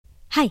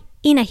Hi,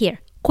 Ina here.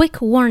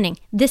 Quick warning,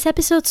 this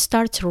episode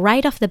starts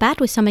right off the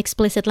bat with some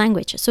explicit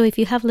language, so if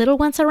you have little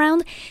ones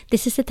around,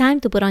 this is the time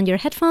to put on your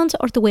headphones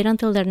or to wait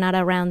until they're not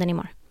around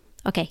anymore.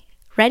 Okay,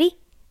 ready?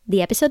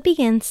 The episode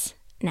begins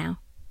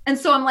now. And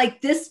so I'm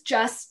like, this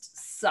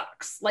just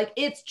sucks. Like,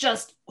 it's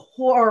just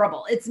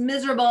horrible. It's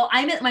miserable.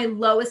 I'm at my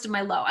lowest of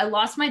my low. I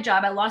lost my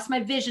job. I lost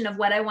my vision of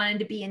what I wanted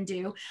to be and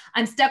do.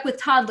 I'm stuck with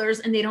toddlers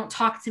and they don't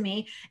talk to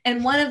me.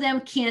 And one of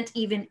them can't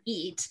even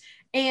eat.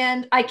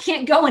 And I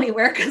can't go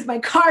anywhere because my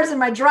car's in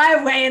my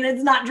driveway and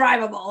it's not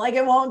drivable. Like,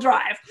 it won't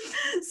drive.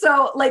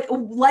 So like,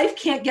 life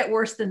can't get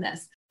worse than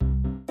this.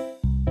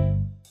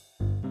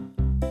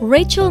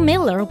 Rachel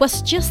Miller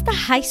was just a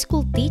high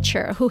school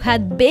teacher who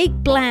had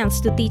big plans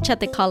to teach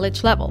at the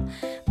college level.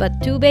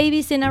 But 2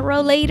 babies in a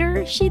row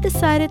later, she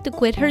decided to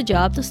quit her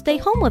job to stay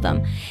home with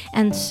them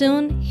and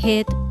soon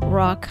hit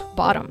rock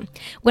bottom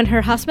when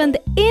her husband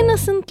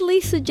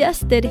innocently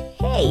suggested,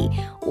 hey,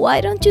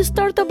 why don't you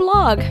start a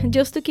blog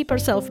just to keep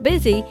herself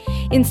busy?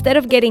 Instead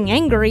of getting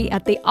angry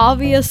at the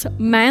obvious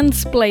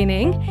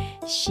mansplaining,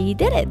 she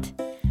did it.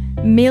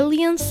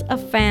 Millions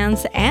of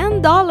fans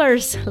and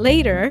dollars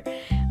later,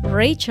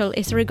 Rachel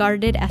is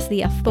regarded as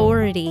the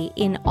authority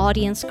in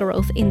audience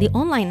growth in the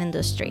online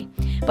industry.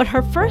 But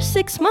her first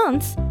 6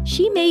 months,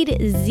 she made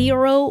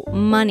zero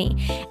money.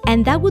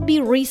 And that would be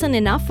reason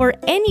enough for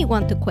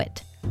anyone to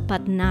quit,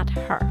 but not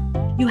her.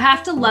 You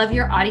have to love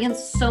your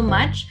audience so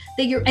much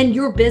that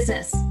your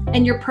business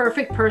and your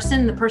perfect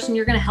person, the person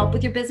you're going to help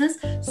with your business,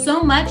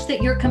 so much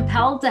that you're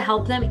compelled to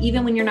help them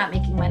even when you're not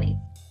making money.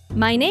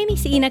 My name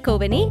is Ina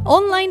Coveney,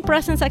 online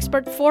presence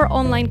expert for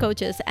online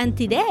coaches, and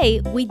today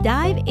we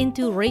dive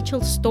into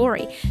Rachel's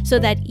story so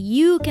that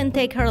you can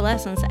take her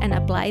lessons and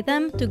apply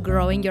them to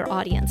growing your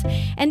audience.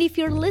 And if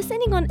you're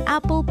listening on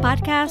Apple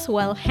Podcasts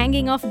while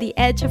hanging off the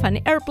edge of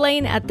an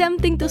airplane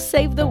attempting to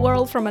save the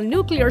world from a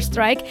nuclear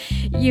strike,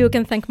 you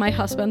can thank my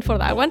husband for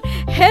that one.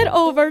 Head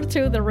over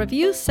to the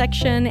reviews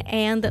section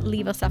and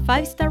leave us a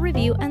 5-star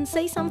review and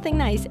say something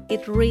nice.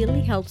 It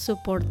really helps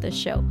support the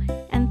show.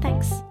 And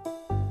thanks.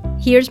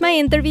 Here's my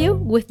interview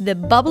with the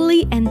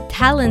bubbly and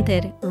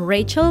talented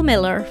Rachel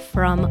Miller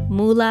from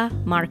Moolah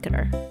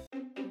Marketer.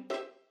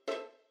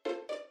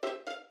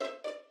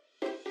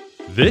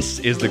 This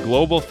is The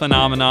Global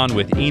Phenomenon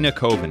with Ina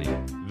Coveney,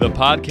 the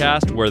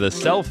podcast where the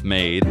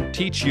self-made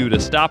teach you to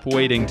stop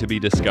waiting to be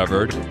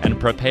discovered and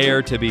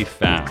prepare to be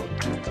found.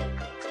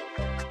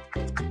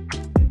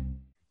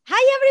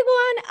 Hi,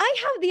 everyone. I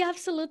have the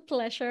absolute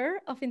pleasure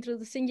of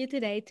introducing you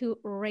today to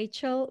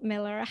Rachel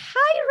Miller.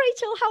 Hi,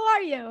 Rachel. How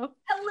are you?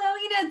 Hello,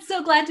 Ina. I'm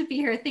so glad to be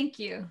here. Thank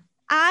you.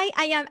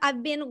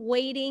 I've been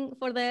waiting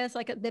for this,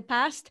 like the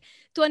past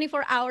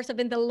 24 hours have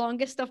been the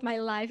longest of my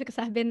life because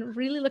I've been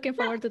really looking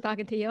forward to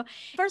talking to you.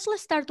 First,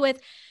 let's start with,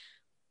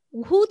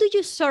 who do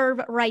you serve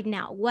right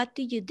now? What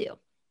do you do?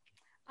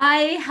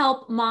 I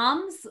help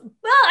moms,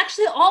 well,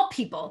 actually all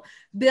people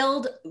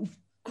build,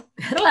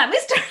 let me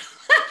start.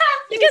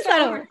 You can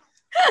start over.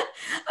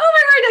 Oh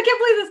my word, I can't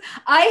believe this.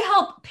 I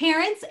help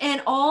parents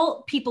and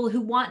all people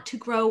who want to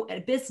grow a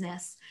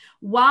business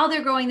while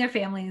they're growing their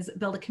families,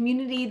 build a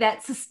community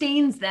that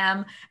sustains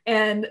them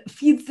and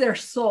feeds their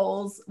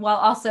souls while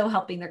also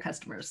helping their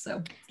customers.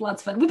 So it's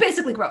lots of fun. We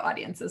basically grow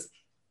audiences.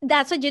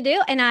 That's what you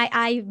do. And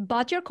I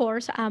bought your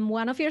course. I'm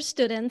one of your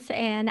students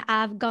and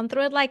I've gone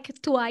through it like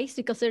twice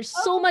because there's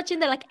so much in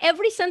there. Like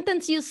every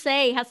sentence you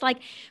say has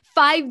like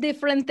 5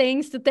 different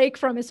things to take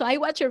from it. So I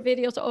watch your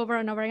videos over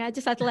and over and I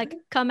just had to like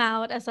come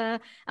out as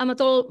I'm a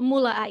total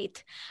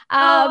Moolahite.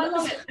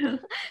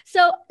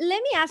 So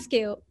let me ask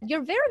you,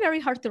 you're very, very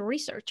hard to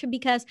research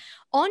because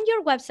on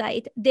your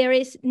website, there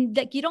is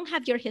like, you don't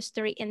have your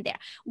history in there.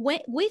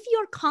 With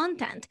your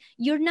content,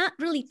 you're not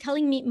really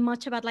telling me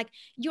much about like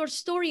your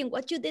story and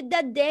what you did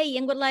that day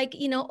and what like,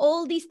 you know,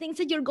 all these things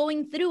that you're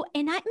going through.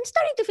 And I'm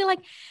starting to feel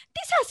like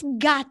this has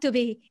got to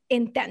be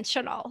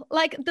intentional.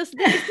 Like, is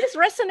this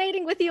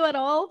resonating with you at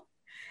all?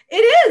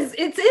 It is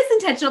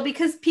intentional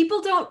because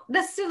people don't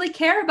necessarily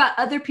care about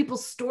other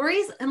people's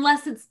stories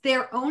unless it's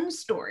their own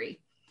story.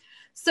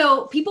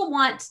 So people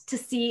want to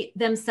see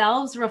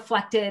themselves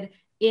reflected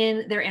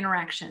in their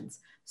interactions.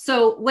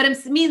 So what I'm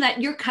meaning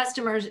that your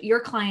customers,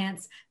 your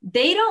clients,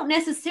 they don't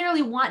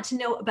necessarily want to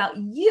know about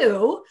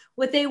you.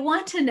 What they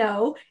want to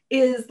know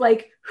is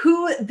like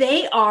who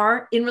they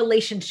are in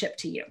relationship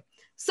to you.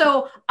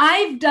 So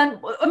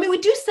we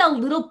do sell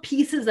little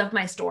pieces of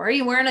my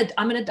story.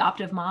 I'm an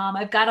adoptive mom.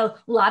 I've got a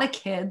lot of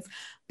kids,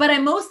 but I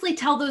mostly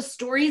tell those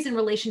stories in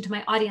relation to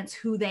my audience,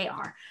 who they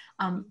are.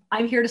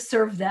 I'm here to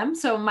serve them.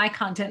 So my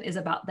content is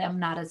about them,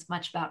 not as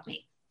much about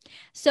me.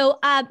 So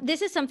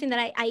this is something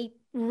that I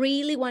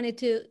really wanted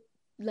to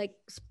like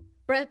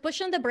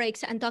push on the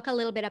brakes and talk a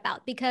little bit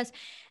about, because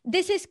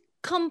this is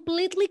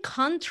completely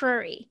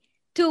contrary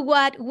to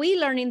what we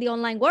learn in the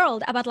online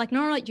world about like,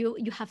 no,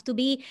 you have to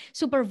be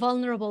super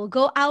vulnerable.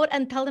 Go out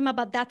and tell them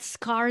about that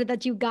scar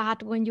that you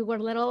got when you were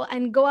little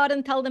and go out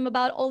and tell them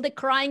about all the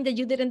crying that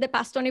you did in the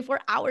past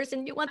 24 hours.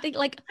 And you want to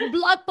like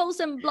blog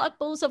posts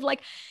of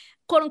like,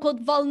 quote unquote,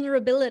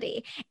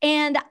 vulnerability.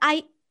 And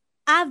I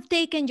I've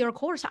taken your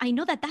course. I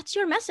know that that's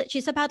your message.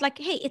 It's about like,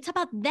 hey, it's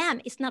about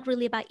them. It's not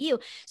really about you.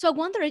 So I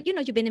wonder,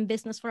 you've been in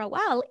business for a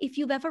while, if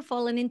you've ever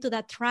fallen into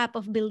that trap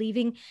of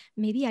believing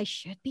maybe I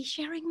should be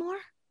sharing more.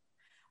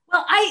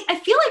 Well, I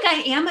feel like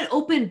I am an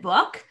open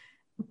book.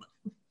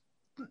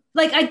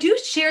 Like I do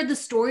share the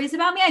stories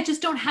about me. I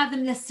just don't have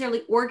them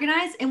necessarily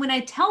organized. And when I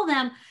tell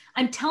them,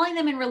 I'm telling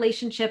them in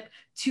relationship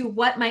to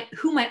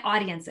who my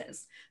audience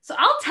is. So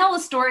I'll tell a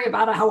story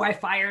about how I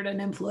fired an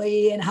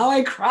employee and how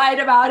I cried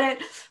about it.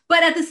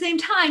 But at the same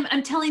time,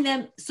 I'm telling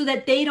them so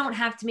that they don't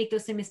have to make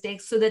those same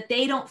mistakes, so that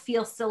they don't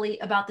feel silly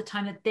about the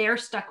time that they're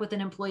stuck with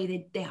an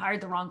employee. They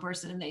hired the wrong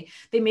person and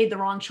they made the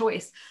wrong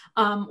choice,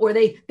 or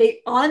they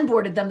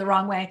onboarded them the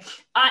wrong way.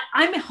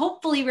 I'm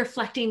hopefully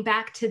reflecting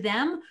back to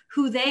them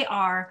who they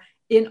are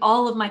in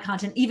all of my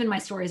content, even my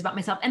stories about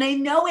myself. And I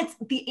know it's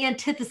the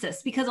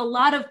antithesis, because a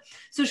lot of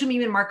social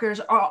media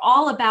marketers are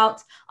all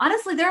about,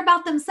 honestly, they're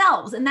about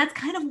themselves. And that's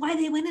kind of why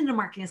they went into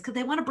marketing, is because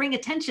they want to bring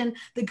attention,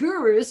 the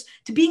gurus,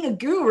 to being a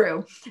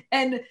guru.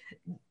 And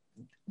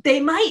they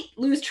might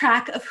lose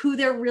track of who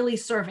they're really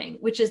serving,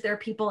 which is their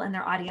people and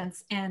their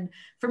audience. And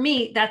for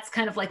me, that's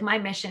kind of like my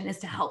mission, is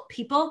to help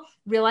people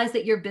realize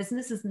that your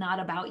business is not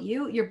about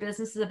you. Your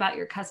business is about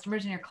your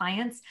customers and your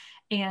clients.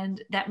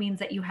 And that means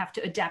that you have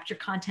to adapt your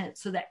content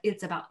so that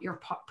it's about your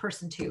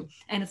person too,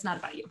 and it's not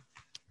about you.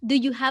 Do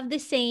you have the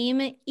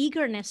same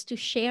eagerness to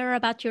share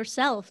about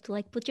yourself, to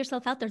like put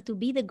yourself out there, to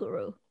be the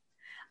guru?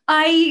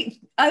 I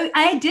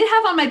did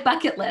have on my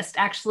bucket list,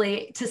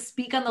 actually, to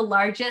speak on the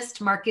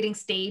largest marketing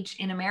stage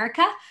in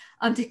America,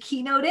 to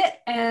keynote it.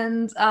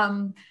 And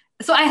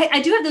so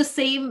I do have those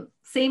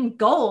same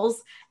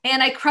goals,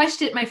 and I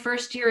crushed it my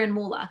first year in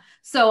Moolah.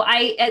 So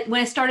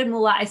when I started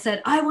Moolah, I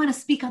said, I want to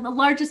speak on the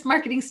largest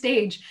marketing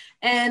stage.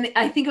 And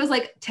I think it was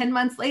like 10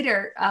 months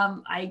later,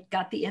 I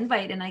got the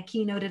invite and I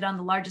keynoted on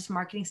the largest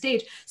marketing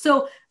stage.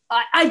 So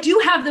I do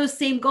have those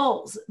same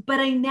goals, but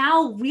I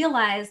now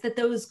realize that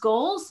those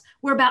goals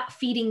were about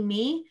feeding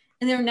me,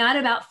 and they're not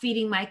about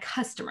feeding my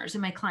customers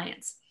and my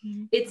clients.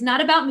 Mm-hmm. It's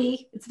not about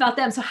me, it's about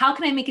them. So how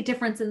can I make a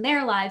difference in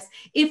their lives?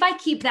 If I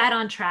keep that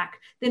on track,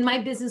 then my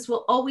business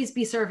will always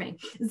be serving.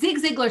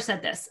 Zig Ziglar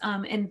said this,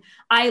 and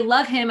I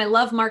love him. I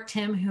love Mark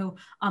Tim, who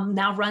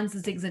now runs the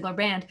Zig Ziglar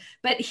brand.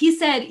 But he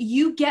said,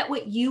 you get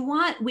what you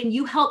want when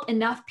you help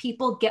enough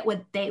people get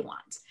what they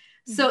want.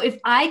 So if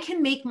I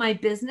can make my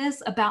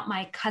business about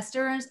my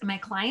customers and my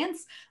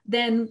clients,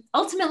 then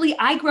ultimately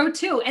I grow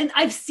too. And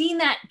I've seen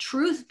that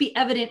truth be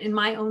evident in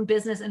my own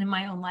business and in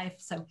my own life.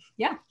 So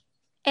yeah.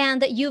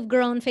 And you've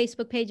grown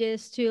Facebook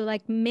pages to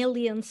like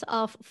millions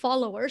of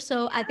followers.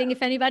 So I think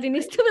if anybody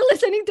needs to be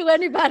listening to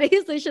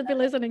anybody, they should be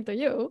listening to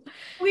you.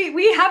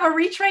 We have a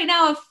reach right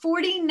now of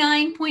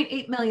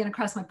 49.8 million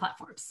across my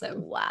platforms. So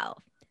wow.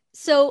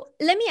 So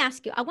let me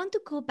ask you, I want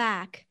to go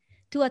back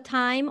to a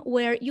time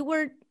where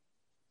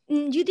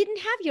you didn't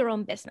have your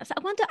own business.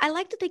 I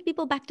like to take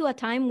people back to a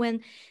time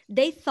when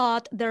they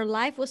thought their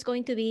life was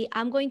going to be,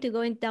 I'm going to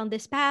go down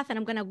this path and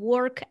I'm going to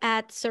work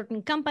at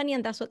certain company.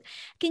 And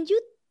can you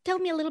tell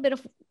me a little bit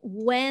of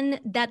when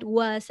that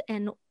was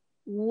and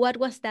what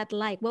was that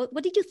like?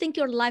 What did you think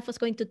your life was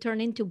going to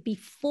turn into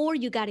before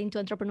you got into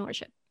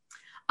entrepreneurship?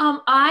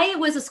 I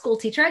was a school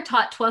teacher. I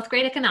taught 12th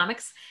grade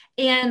economics,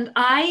 and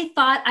I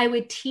thought I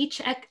would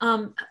teach at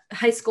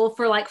high school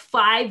for like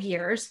 5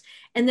 years.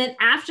 And then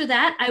after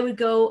that, I would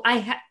go,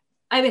 I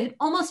had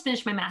almost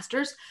finished my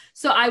master's.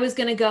 So I was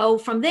going to go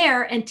from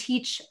there and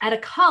teach at a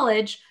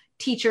college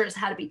teachers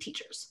how to be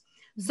teachers.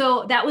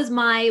 So that was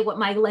what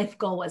my life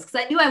goal was,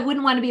 because I knew I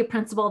wouldn't want to be a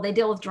principal. They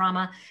deal with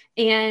drama,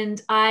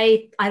 and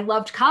I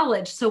loved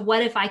college. So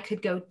what if I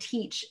could go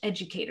teach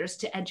educators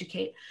to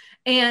educate?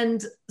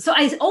 And so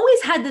I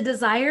always had the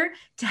desire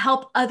to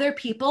help other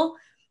people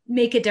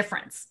make a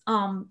difference.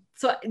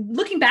 So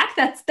looking back,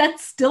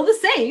 that's still the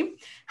same.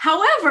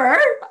 However,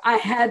 I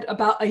had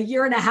about a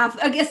year and a half,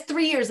 I guess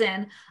 3 years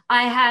in,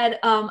 I had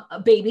a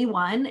baby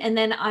one, and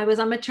then I was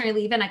on maternity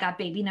leave and I got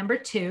baby number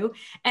 2.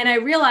 And I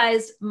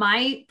realized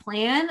my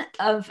plan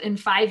of in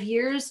 5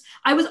 years,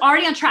 I was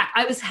already on track.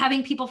 I was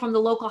having people from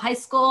the local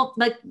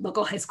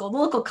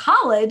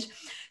college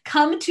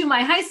come to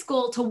my high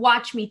school to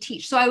watch me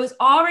teach. So I was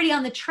already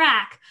on the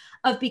track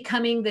of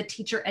becoming the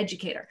teacher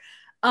educator.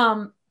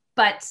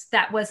 But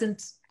that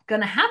wasn't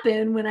going to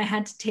happen when I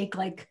had to take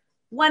like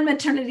 1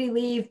 maternity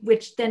leave,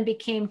 which then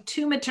became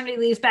 2 maternity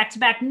leaves back to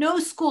back. No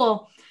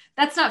school.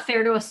 That's not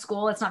fair to a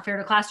school. It's not fair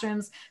to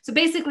classrooms. So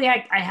basically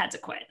I had to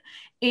quit.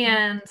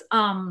 And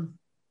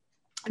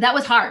that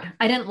was hard.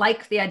 I didn't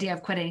like the idea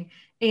of quitting.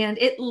 And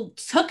it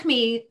took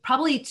me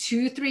probably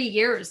 2-3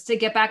 years to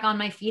get back on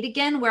my feet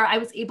again, where I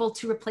was able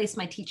to replace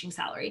my teaching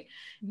salary.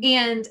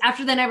 And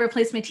after then I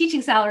replaced my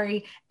teaching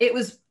salary, it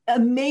was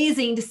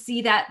amazing to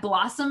see that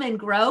blossom and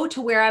grow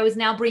to where I was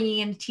now bringing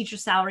in a teacher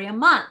salary a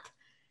month.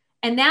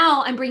 And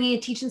now I'm bringing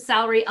a teaching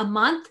salary a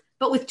month,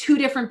 but with 2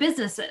 different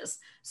businesses.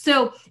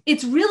 So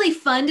it's really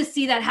fun to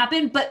see that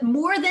happen, but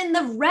more than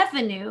the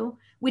revenue,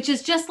 which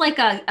is just like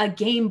a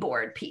game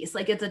board piece,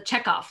 like it's a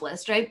checkoff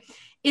list, right?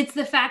 It's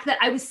the fact that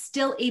I was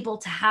still able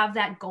to have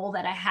that goal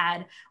that I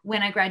had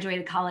when I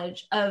graduated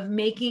college of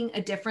making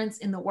a difference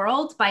in the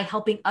world by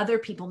helping other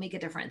people make a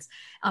difference,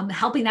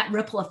 helping that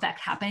ripple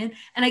effect happen.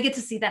 And I get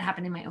to see that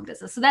happen in my own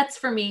business. So that's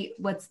for me,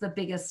 what's the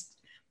biggest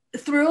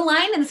through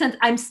line, in the sense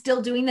I'm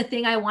still doing the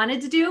thing I wanted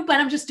to do, but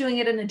I'm just doing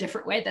it in a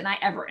different way than I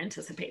ever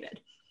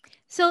anticipated.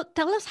 So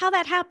tell us how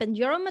that happened.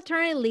 You're on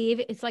maternity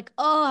leave. It's like,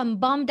 oh, I'm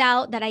bummed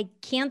out that I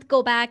can't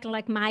go back.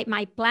 Like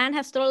my plan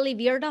has totally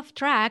veered off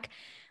track.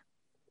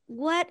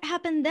 What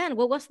happened then?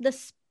 What was the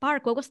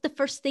spark? What was the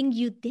first thing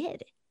you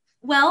did?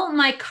 Well,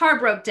 my car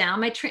broke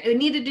down. It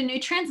needed a new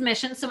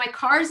transmission. So my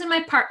car's in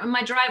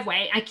my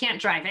driveway. I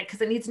can't drive it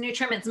because it needs a new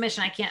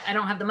transmission. I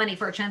don't have the money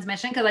for a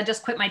transmission because I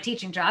just quit my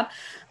teaching job.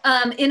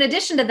 In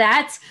addition to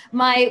that,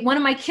 one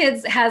of my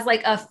kids has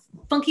like a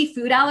funky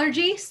food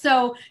allergy.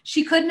 So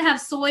she couldn't have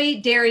soy,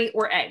 dairy,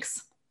 or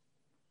eggs.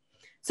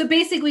 So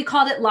basically we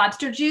called it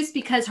lobster juice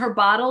because her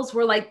bottles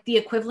were like the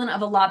equivalent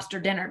of a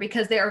lobster dinner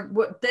because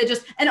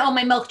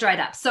my milk dried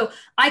up. So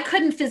I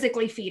couldn't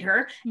physically feed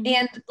her. Mm-hmm.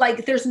 And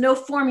like, there's no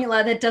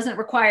formula that doesn't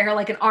require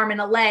like an arm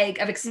and a leg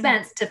of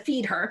expense to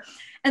feed her.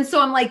 And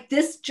so I'm like,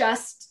 this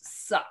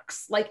just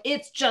sucks. Like,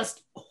 it's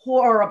just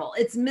horrible.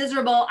 It's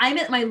miserable. I'm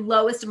at my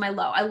lowest of my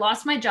low. I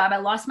lost my job. I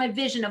lost my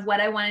vision of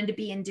what I wanted to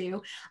be and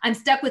do. I'm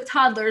stuck with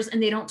toddlers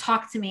and they don't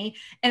talk to me.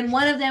 And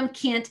one of them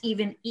can't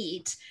even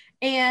eat.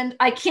 And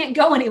I can't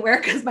go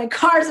anywhere because my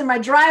car's in my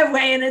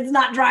driveway and it's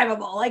not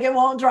drivable. Like, it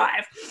won't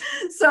drive.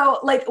 So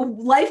like,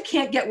 life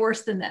can't get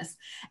worse than this.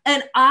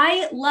 And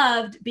I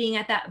loved being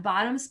at that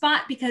bottom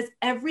spot because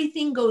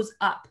everything goes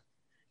up.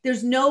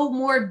 There's no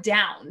more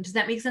down. Does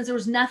that make sense? There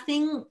was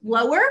nothing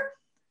lower.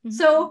 Mm-hmm.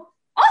 So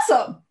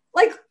awesome.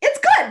 Like, it's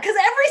good because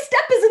every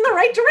step is in the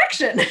right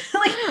direction.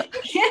 Like,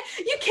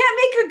 you can't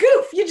make a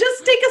goof. You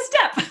just take a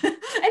step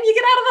and you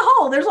get out of the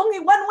hole. There's only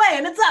one way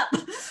and it's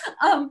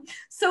up.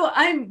 So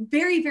I'm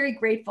very, very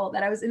grateful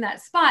that I was in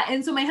that spot.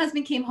 And so my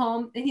husband came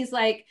home and he's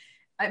like,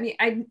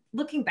 I'm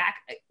looking back,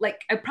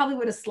 like, I probably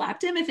would have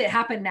slapped him if it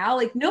happened now.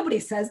 Like, nobody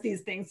says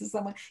these things to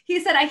someone.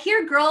 He said, I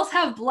hear girls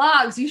have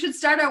blogs. You should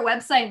start our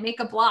website and make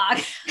a blog.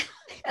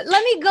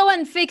 Let me go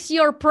and fix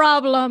your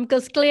problem,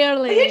 because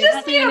clearly you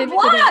just need a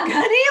blog, honey.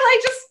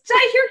 Like,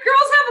 I hear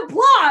girls have a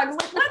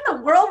blog. Like, what in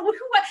the world?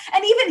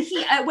 And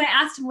even when I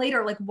asked him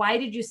later, like, why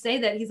did you say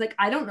that? He's like,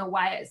 I don't know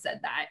why I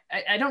said that.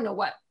 I don't know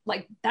what,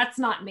 like, that's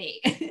not me.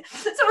 So it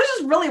was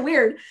just really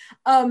weird.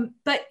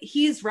 But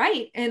he's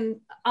right. And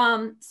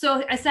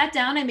so I sat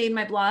down, I made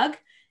my blog,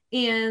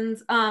 and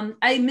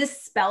I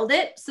misspelled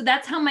it. So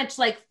that's how much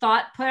like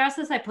thought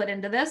process I put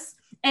into this.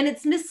 And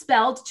it's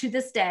misspelled to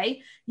this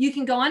day. You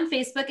can go on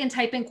Facebook and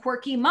type in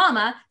Quirky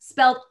Mama,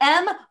 spelled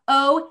Momma,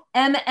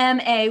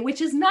 which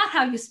is not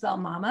how you spell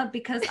mama,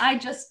 because I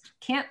just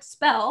can't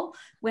spell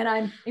when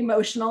I'm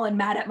emotional and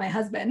mad at my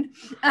husband.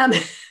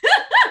 And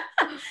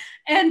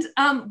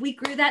we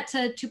grew that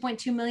to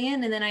 2.2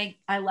 million. And then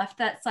I left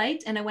that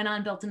site and I went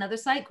on, built another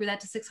site, grew that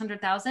to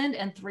 600,000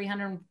 and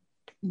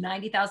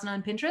 390,000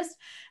 on Pinterest,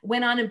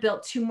 went on and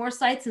built 2 more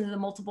sites into the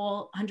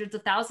multiple hundreds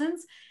of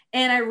thousands.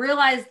 And I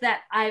realized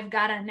that I've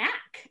got a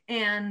knack.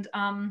 And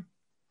I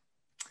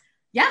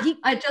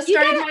just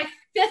started my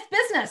 5th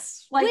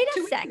business. Like, wait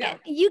a second.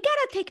 You got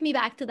to take me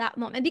back to that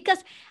moment, because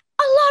a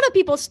lot of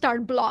people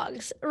start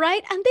blogs,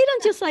 right? And they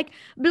don't just like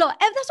blow.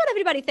 That's what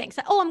everybody thinks.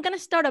 Like, oh, I'm going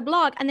to start a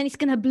blog and then it's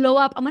going to blow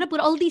up. I'm going to put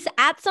all these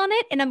ads on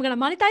it and I'm going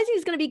to monetize it.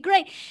 It's going to be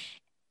great.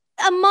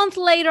 A month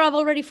later, I've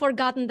already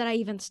forgotten that I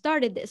even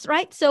started this,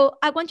 right? So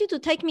I want you to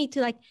take me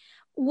to like,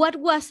 what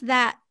was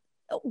that?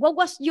 What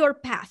was your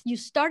path? You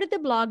started the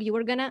blog. You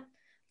were going to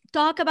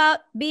talk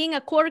about being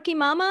a quirky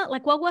mama.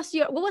 Like, what was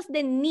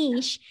the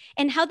niche,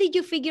 and how did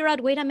you figure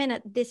out, wait a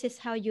minute, this is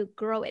how you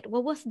grow it?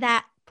 What was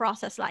that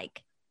process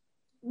like?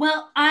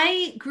 Well,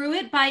 I grew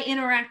it by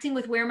interacting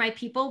with where my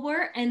people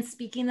were and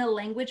speaking the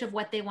language of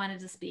what they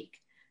wanted to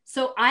speak.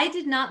 So I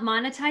did not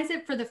monetize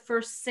it for the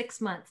first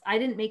 6 months. I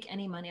didn't make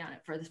any money on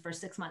it for the first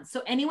 6 months.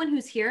 So anyone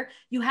who's here,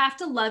 you have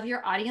to love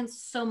your audience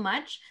so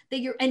much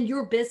that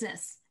your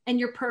business and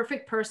your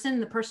perfect person,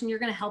 the person you're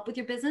going to help with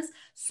your business,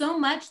 so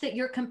much that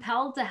you're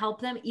compelled to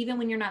help them even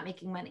when you're not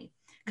making money.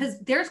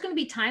 Because there's going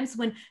to be times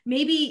when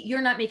maybe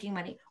you're not making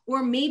money,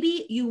 or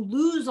maybe you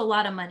lose a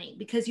lot of money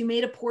because you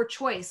made a poor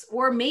choice,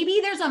 or maybe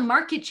there's a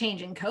market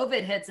change and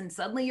COVID hits and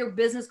suddenly your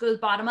business goes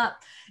bottom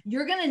up.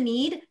 You're going to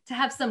need to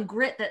have some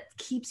grit that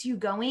keeps you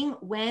going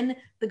when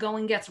the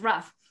going gets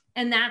rough.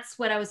 And that's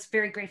what I was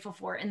very grateful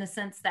for, in the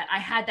sense that I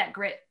had that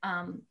grit.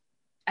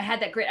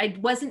 I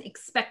wasn't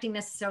expecting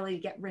necessarily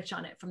to get rich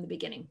on it from the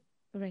beginning.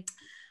 Right.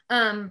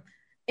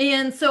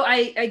 And so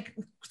I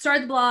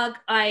started the blog.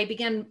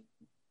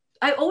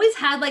 I always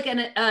had like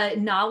a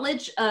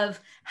knowledge of,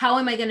 how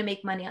am I going to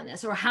make money on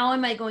this? Or how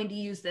am I going to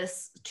use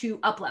this to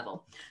up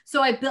level?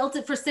 So I built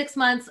it for 6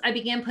 months. I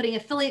began putting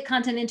affiliate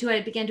content into it.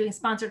 I began doing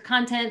sponsored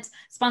content,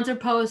 sponsored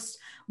posts.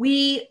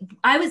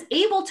 I was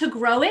able to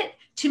grow it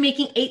to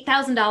making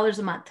 $8,000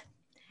 a month.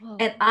 Whoa.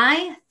 And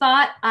I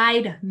thought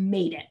I'd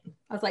made it.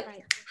 I was like,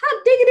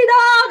 hot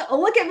diggity dog,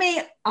 look at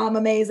me. I'm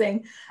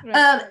amazing.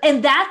 Right.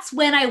 And that's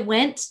when I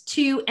went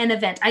to an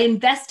event. I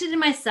invested in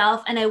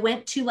myself and I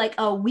went to like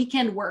a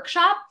weekend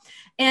workshop,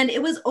 and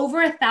it was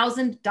over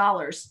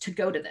 $1,000 to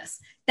go to this.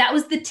 That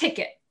was the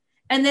ticket.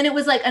 And then it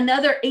was like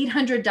another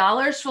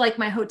 $800 for like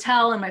my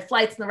hotel and my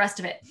flights and the rest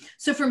of it.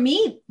 So for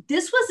me,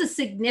 this was a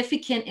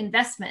significant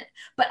investment,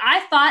 but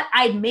I thought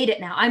I'd made it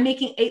now. I'm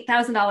making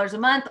 $8,000 a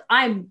month.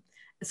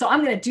 So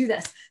I'm going to do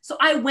this. So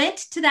I went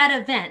to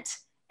that event.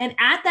 And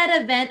at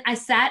that event, I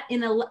sat in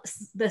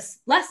this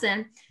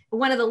lesson,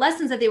 one of the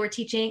lessons that they were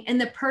teaching,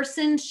 and the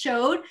person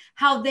showed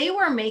how they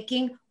were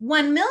making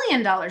 $1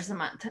 million a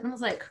month. And I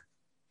was like,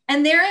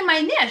 and they're in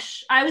my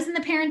niche. I was in the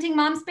parenting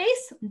mom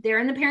space. They're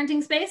in the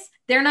parenting space.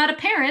 They're not a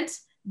parent.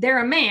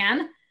 They're a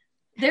man.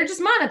 They're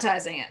just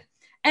monetizing it.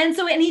 And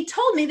he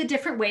told me the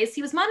different ways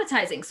he was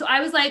monetizing. So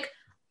I was like,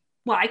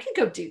 well, I could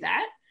go do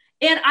that.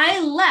 And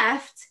I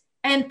left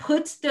and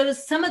put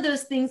some of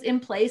those things in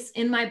place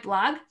in my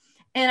blog.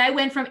 And I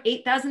went from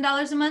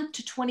 $8,000 a month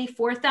to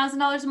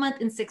 $24,000 a month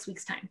in 6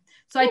 weeks' time.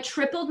 So I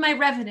tripled my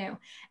revenue.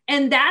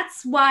 And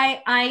that's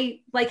why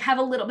I have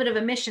a little bit of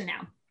a mission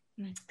now.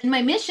 And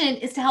my mission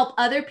is to help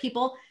other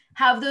people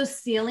have those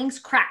ceilings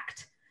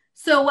cracked.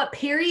 So what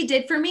Perry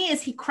did for me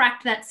is he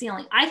cracked that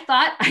ceiling. I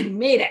thought I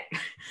made it.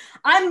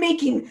 I'm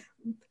making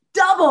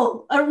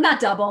double, or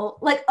not double,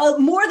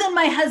 more than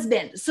my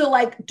husband.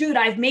 So dude,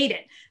 I've made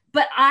it.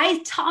 But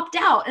I topped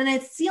out and I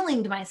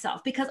ceilinged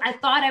myself because I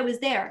thought I was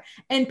there.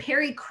 And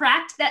Perry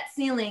cracked that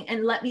ceiling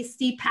and let me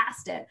see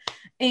past it.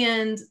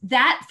 And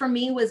that for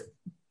me was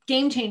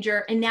game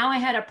changer. And now I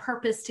had a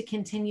purpose to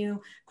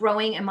continue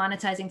growing and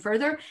monetizing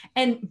further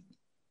and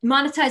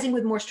monetizing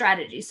with more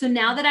strategies. So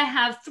now that I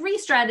have 3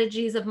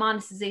 strategies of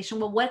monetization,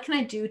 well, what can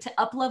I do to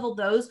up level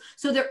those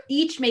so they're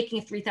each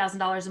making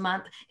 $3,000 a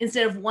month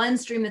instead of one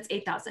stream that's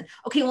 $8,000?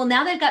 Okay, well,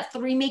 now that I've got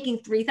 3 making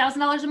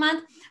 $3,000 a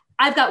month,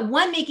 I've got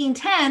 1 making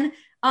 10.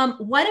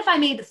 What if I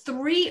made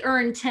 3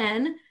 earn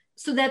 10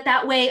 so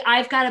that way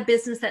I've got a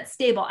business that's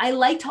stable? I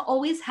like to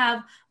always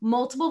have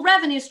multiple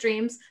revenue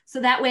streams.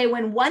 So that way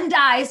when one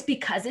dies,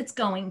 because it's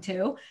going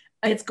to,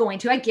 I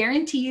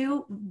guarantee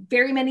you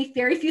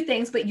very few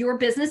things, but your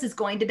business is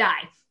going to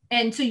die.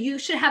 And so you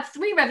should have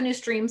 3 revenue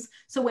streams.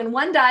 So when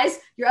one dies,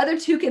 your other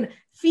 2 can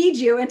feed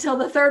you until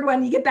the 3rd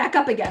one, you get back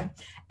up again.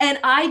 And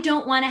I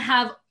don't want to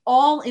have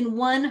all in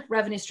one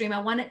revenue stream.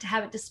 I want it to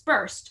have it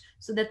dispersed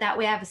so that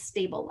way I have a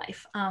stable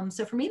life.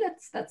 So for me,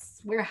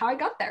 that's how I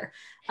got there.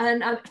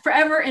 And I'm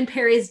forever in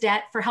Perry's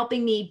debt for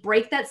helping me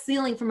break that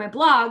ceiling for my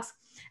blogs.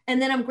 And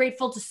then I'm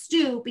grateful to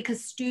Stu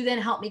because Stu then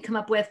helped me come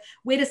up with,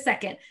 wait a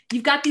second,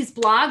 you've got these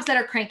blogs that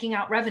are cranking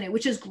out revenue,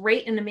 which is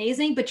great and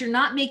amazing, but you're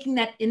not making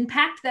that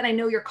impact that I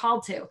know you're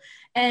called to.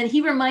 And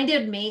he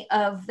reminded me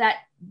of that.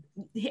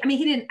 I mean,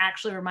 he didn't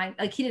actually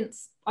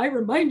I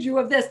remind you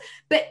of this,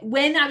 but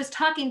when I was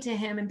talking to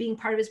him and being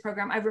part of his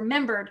program, I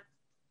remembered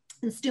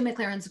in Stu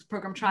McLaren's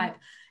program Tribe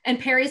and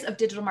Perry's of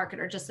Digital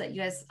Marketer, just that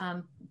you guys,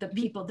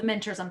 the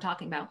mentors I'm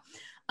talking about.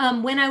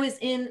 When I was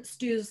in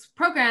Stu's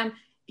program,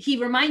 he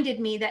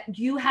reminded me that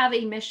you have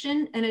a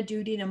mission and a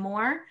duty to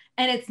more,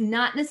 and it's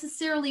not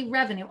necessarily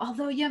revenue,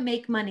 although you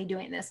make money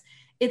doing this.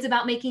 It's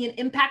about making an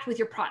impact with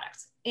your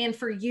products. And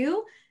for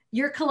you,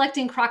 you're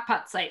collecting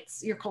crockpot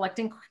sites, you're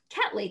collecting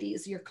cat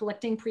ladies, you're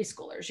collecting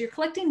preschoolers, you're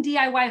collecting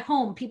DIY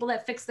home, people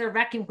that fix their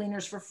vacuum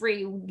cleaners for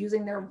free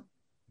using their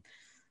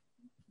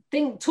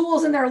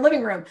tools in their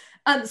living room.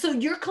 So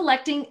you're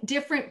collecting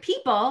different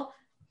people.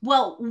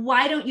 Well,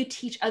 why don't you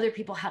teach other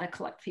people how to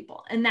collect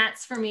people? And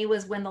that's for me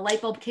was when the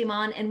light bulb came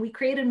on and we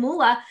created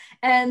Moolah.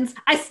 And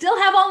I still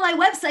have all my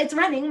websites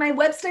running. My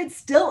websites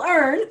still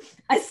earn.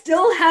 I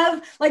still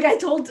have, I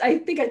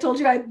think I told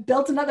you I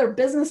built another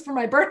business for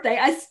my birthday.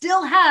 I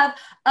still have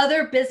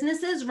other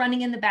businesses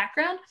running in the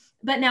background,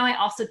 but now I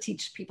also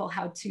teach people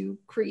how to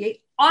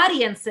create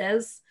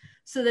audiences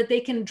so that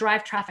they can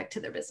drive traffic to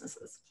their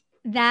businesses.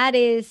 That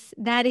is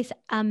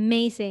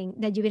amazing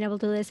that you've been able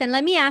to do this. And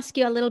let me ask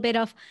you a little bit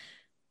of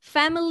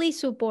family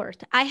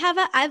support.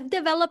 I've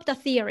developed a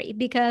theory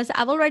because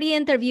I've already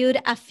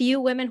interviewed a few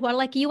women who are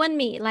like you and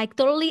me, like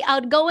totally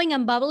outgoing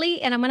and bubbly.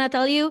 And I'm going to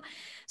tell you,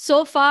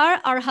 so far,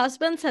 our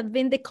husbands have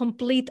been the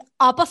complete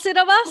opposite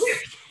of us.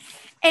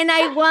 And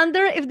I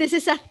wonder if this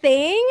is a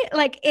thing.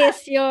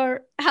 Is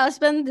your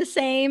husband the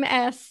same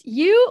as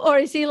you? Or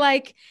is he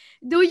like,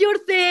 do your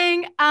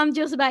thing, I'm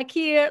just back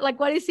here?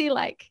 What is he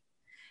like?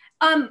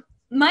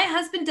 My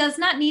husband does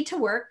not need to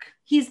work.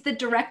 He's the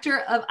director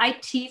of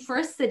IT for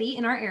a city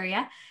in our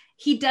area.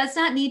 He does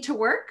not need to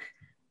work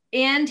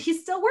and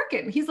he's still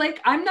working. He's like,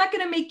 I'm not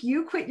going to make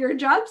you quit your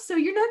job, so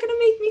you're not going to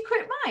make me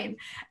quit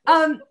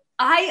mine.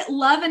 I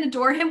love and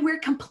adore him. We're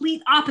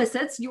complete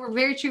opposites. You were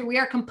very true. We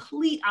are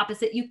complete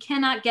opposite. You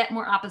cannot get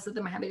more opposite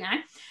than my hubby and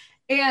I.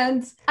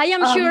 And I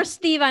am sure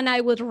Steve and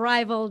I would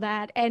rival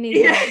that any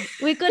day. Yeah.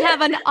 We could have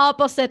an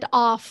opposite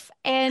off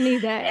any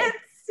day.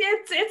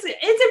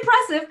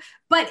 It's impressive,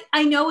 but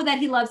I know that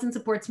he loves and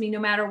supports me no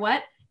matter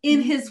what.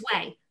 in his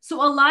way.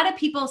 So a lot of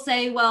people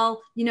say,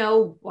 well, you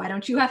know, why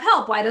don't you have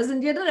help? Why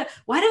don't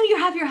you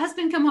have your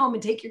husband come home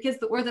and take your kids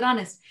to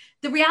orthodontist?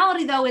 The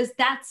reality though, is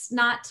that's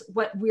not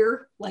what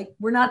we're like.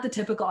 We're not the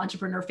typical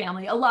entrepreneur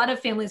family. A lot of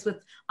families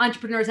with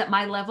entrepreneurs at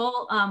my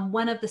level,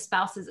 one of the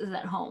spouses is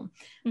at home,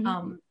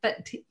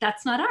 but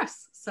that's not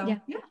us. So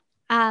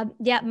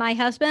my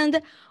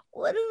husband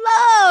would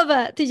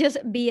love to just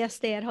be a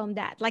stay-at-home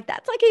dad. Like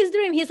that's like his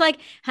dream. He's like,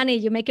 honey,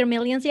 you make your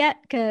millions yet?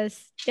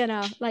 Because, you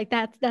know, like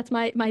that's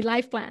my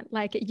life plan.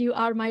 Like you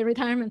are my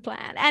retirement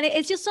plan. And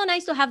it's just so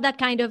nice to have that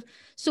kind of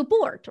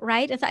support,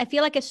 right? I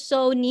feel like it's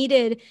so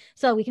needed.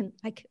 So we can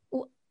like,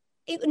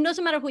 it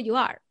doesn't matter who you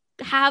are,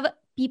 have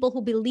people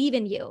who believe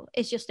in you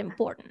is just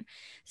important.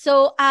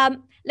 So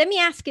let me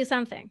ask you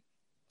something.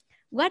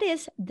 What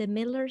is the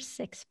Miller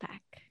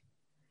six-pack?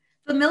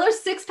 The Miller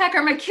six-pack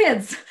are my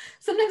kids.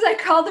 Sometimes I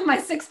call them my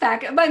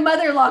six-pack. My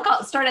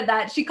mother-in-law started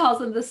that. She calls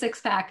them the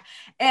six-pack.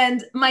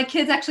 And my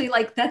kids actually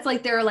that's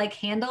like their like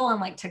handle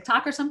on like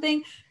TikTok or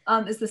something,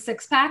 is the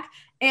six-pack.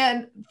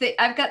 And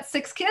I've got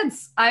 6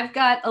 kids. I've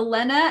got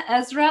Elena,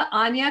 Ezra,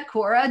 Anya,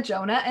 Cora,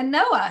 Jonah, and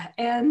Noah.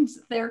 And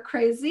they're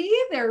crazy.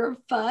 They're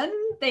fun.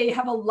 They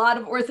have a lot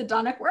of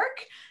orthodontic work.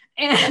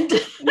 And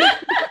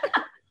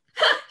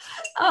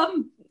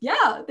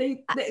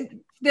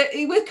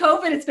with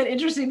COVID, it's been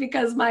interesting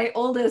because my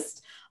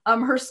oldest,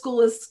 her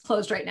school is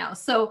closed right now.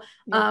 So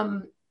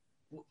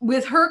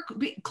with her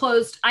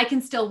closed, I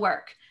can still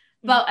work.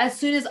 But as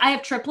soon as I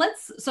have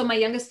triplets, so my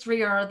youngest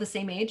 3 are the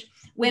same age,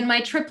 when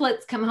my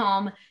triplets come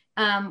home,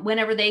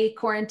 whenever they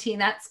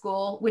quarantine at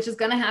school, which is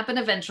going to happen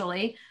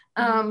eventually,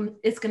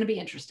 it's going to be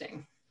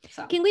interesting.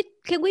 So. Can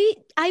we,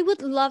 I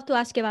would love to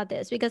ask you about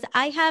this because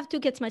I have 2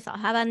 kids myself.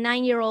 I have a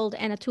 9-year-old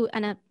and a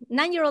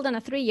 9-year-old and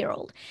a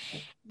 3-year-old.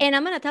 And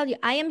I'm going to tell you,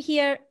 I am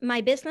here. My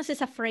business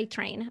is a freight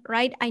train,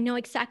 right? I know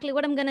exactly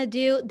what I'm going to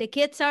do. The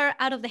kids are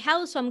out of the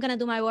house, so I'm going to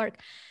do my work.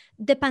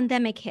 The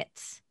pandemic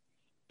hits.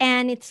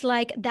 And it's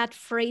like that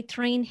freight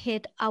train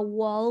hit a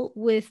wall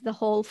with the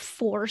whole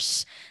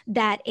force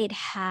that it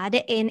had.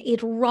 And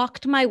it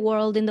rocked my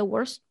world in the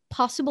worst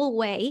possible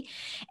way.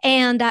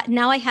 And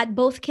now I had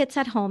both kids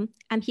at home.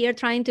 I'm here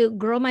trying to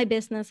grow my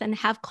business and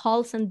have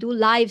calls and do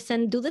lives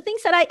and do the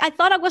things that I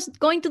thought I was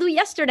going to do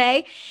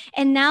yesterday.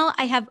 And now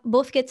I have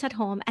both kids at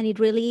home, and it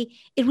really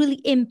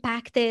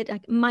impacted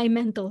like my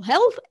mental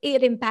health.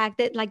 It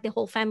impacted like the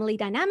whole family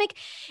dynamic.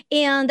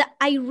 And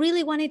I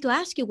really wanted to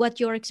ask you what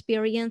your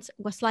experience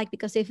was like,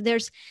 because if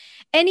there's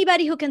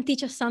anybody who can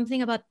teach us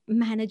something about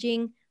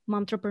managing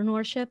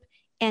momtrepreneurship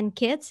and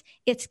kids,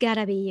 it's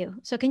gotta be you.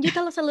 So can you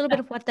tell us a little bit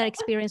of what that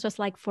experience was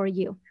like for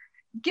you?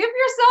 Give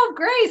yourself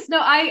grace.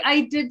 No,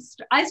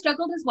 I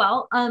struggled as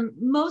well.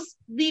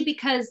 Mostly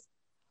because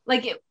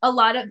a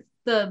lot of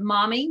the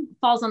momming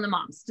falls on the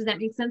moms. Does that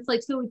make sense?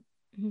 Like, so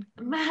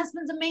my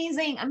husband's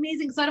amazing.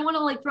 So I don't want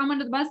to like throw him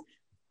under the bus,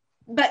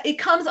 but it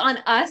comes on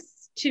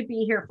us to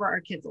be here for our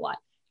kids a lot.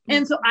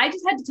 And so I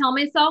just had to tell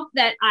myself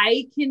that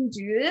I can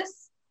do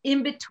this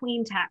in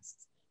between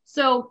tasks.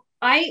 So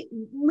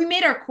we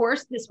made our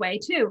course this way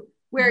too,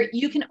 where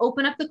you can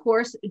open up the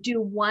course, do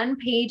 1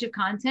 page of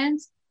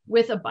content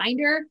with a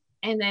binder,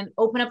 and then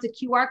open up the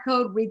QR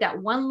code, read that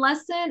 1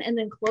 lesson, and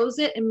then close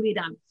it and be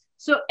done.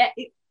 So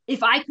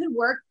if I could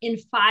work in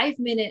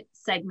 5-minute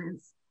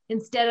segments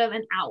instead of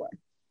an hour.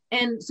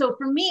 And so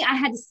for me, I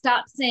had to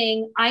stop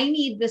saying, I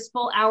need this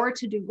full hour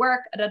to do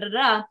work,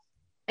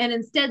 and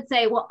instead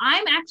say, well,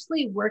 I'm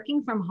actually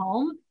working from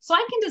home, so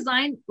I can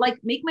design,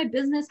 make my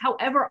business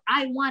however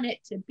I want it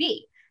to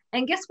be.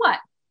 And guess what?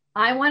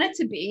 I want it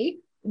to be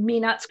me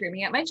not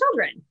screaming at my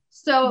children.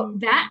 So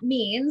that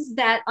means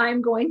that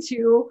I'm going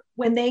to,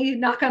 when they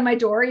knock on my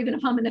door, even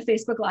if I'm in a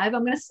Facebook Live,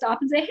 I'm going to stop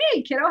and say,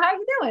 hey, kiddo, how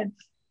you doing?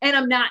 And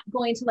I'm not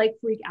going to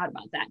freak out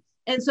about that.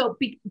 And so,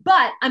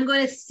 but I'm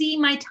going to see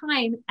my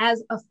time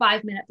as a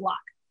 5-minute block.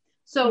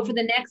 So for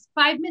the next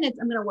 5 minutes,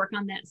 I'm going to work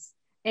on this.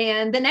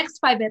 And the next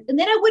 5 minutes, and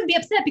then I wouldn't be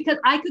upset because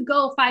I could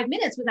go 5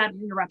 minutes without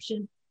an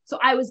interruption. So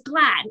I was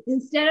glad,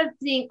 instead of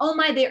saying, oh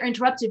my, they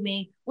interrupted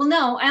me. Well,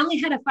 no, I only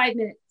had a 5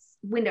 minutes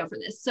window for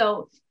this.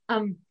 So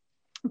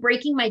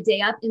breaking my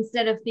day up,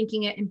 instead of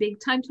thinking it in big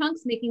time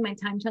chunks, making my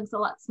time chunks a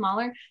lot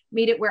smaller,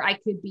 made it where I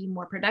could be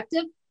more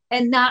productive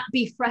and not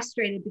be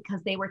frustrated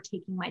because they were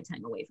taking my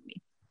time away from me.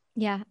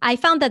 Yeah, I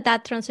found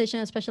that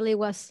transition especially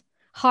was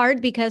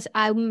hard because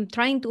I'm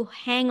trying to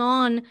hang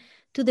on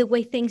to the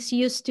way things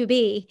used to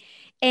be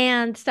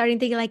and starting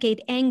to get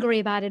angry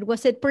about it.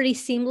 Was it pretty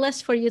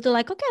seamless for you to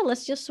okay,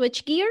 let's just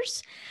switch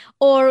gears?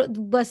 Or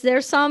was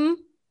there some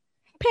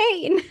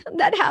pain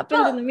that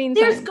happened in the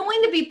meantime? There's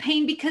going to be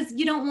pain because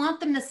you don't want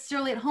them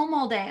necessarily at home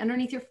all day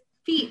underneath your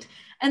feet.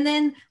 And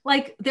then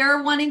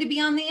they're wanting to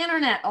be on the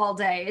internet all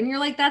day. And you're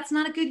like, that's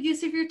not a good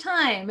use of your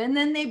time. And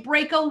then they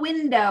break a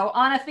window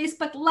on a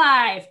Facebook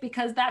Live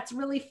because that's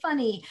really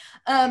funny.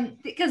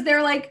 Because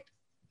they're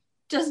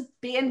just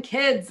being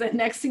kids. And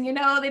next thing you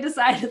know, they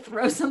decide to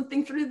throw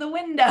something through the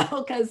window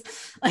because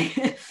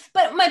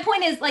but my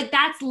point is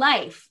that's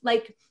life.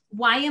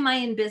 Why am I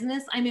in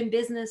business? I'm in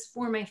business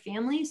for my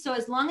family. So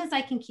as long as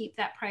I can keep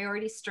that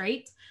priority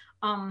straight,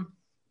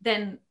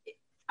 then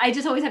I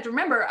just always have to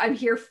remember I'm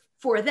here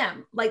for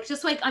them. Like,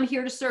 just like I'm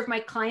here to serve my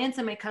clients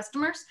and my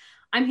customers,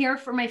 I'm here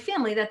for my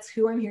family. That's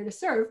who I'm here to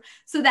serve.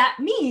 So that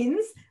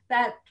means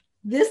that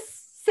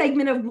this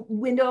segment of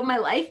window of my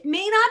life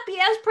may not be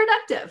as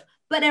productive,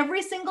 but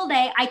every single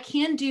day I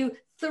can do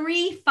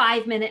 3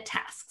 5-minute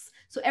tasks.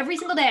 So every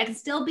single day I can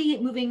still be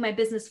moving my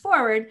business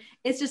forward.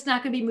 It's just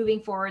not going to be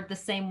moving forward the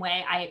same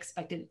way I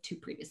expected it to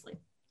previously.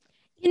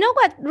 You know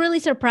what really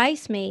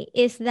surprised me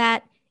is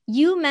that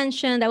you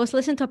mentioned, I was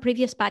listening to a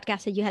previous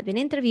podcast that you had been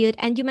interviewed,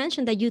 and you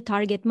mentioned that you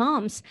target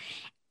moms.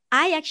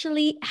 I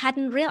actually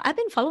hadn't I've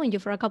been following you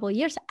for a couple of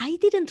years. I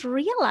didn't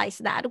realize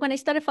that when I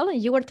started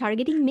following you were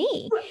targeting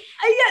me.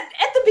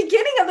 At the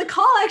beginning of the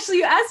call, actually,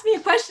 you asked me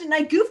a question and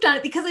I goofed on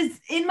it because it's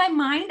in my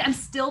mind, I'm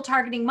still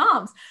targeting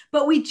moms,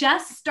 but we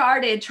just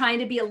started trying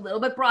to be a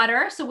little bit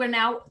broader. So we're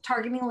now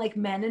targeting like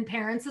men and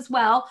parents as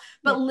well.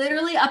 But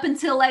literally up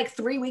until like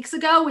 3 weeks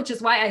ago, which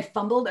is why I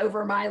fumbled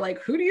over my, like,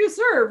 who do you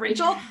serve,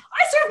 Rachel?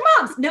 I serve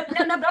moms. No.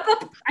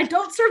 I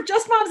don't serve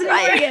just moms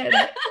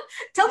anymore.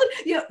 Tell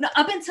them,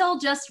 up until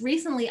just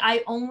recently,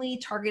 I only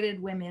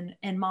targeted women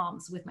and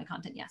moms with my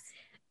content. Yes.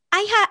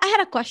 I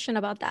had a question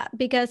about that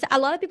because a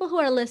lot of people who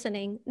are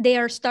listening, they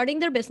are starting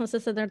their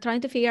businesses and they're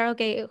trying to figure out,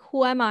 okay,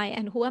 who am I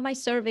and who am I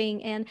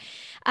serving? And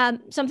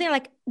something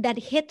like that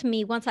hit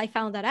me once I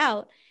found that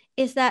out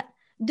is that,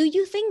 do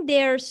you think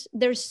there's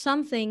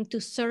something to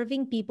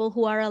serving people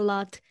who are a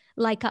lot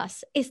like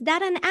us? Is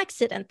that an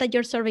accident that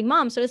you're serving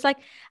moms? So it's like,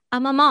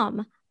 I'm a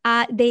mom.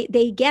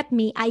 They get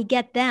me, I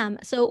get them.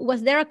 So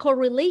was there a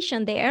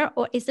correlation there?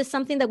 Or is this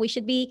something that we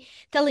should be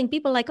telling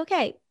people like,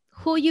 okay,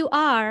 who you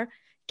are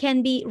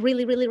can be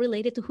really, really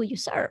related to who you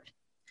serve?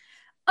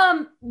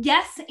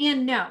 Yes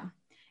and no.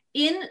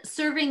 In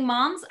serving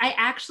moms, I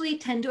actually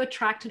tend to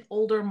attract an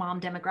older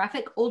mom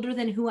demographic, older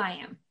than who I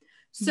am.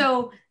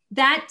 So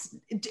that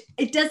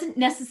it doesn't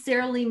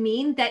necessarily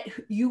mean that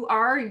you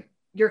are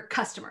your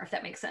customer, if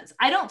that makes sense.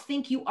 I don't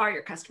think you are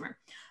your customer,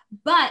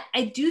 but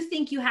I do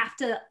think you have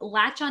to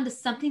latch onto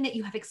something that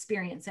you have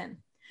experience in.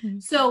 Mm-hmm.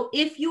 So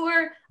if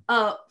you're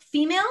a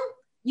female,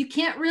 you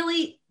can't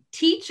really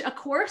teach a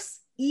course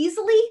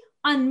easily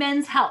on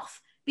men's health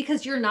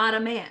because you're not a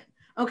man.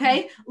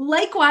 Okay. Mm-hmm.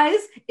 Likewise,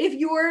 if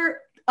you're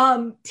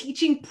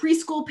teaching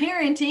preschool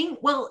parenting,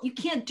 well, you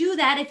can't do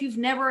that if you've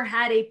never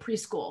had a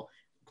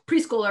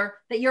preschooler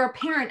that you're a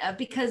parent of,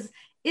 because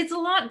it's a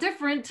lot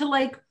different to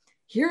like,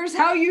 here's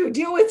how you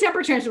deal with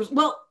temper tantrums.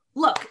 Well,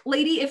 look,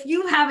 lady, if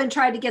you haven't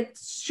tried to get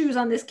shoes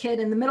on this kid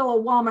in the middle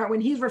of Walmart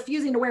when he's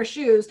refusing to wear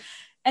shoes,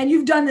 and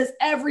you've done this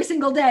every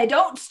single day,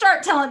 don't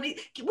start telling me.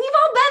 We've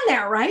all been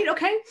there, right?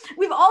 Okay.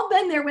 We've all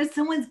been there when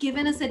someone's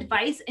given us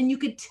advice and you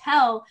could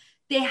tell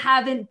they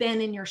haven't been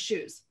in your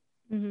shoes.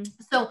 Mm-hmm.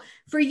 So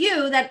for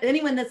you, that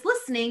anyone that's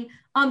listening,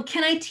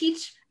 can I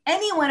teach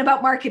anyone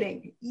about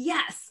marketing?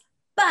 Yes.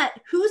 But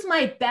who's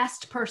my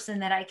best person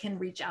that I can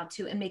reach out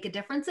to and make a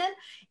difference in?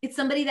 It's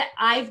somebody that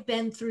I've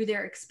been through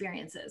their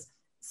experiences.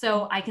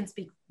 So I can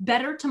speak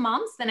better to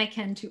moms than I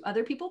can to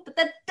other people, but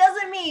that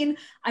doesn't mean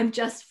I'm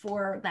just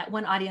for that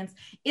one audience.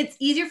 It's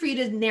easier for you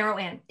to narrow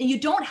in, and you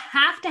don't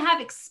have to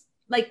have,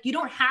 you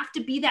don't have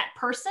to be that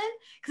person,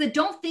 because I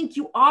don't think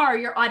you are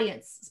your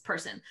audience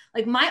person.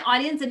 Like my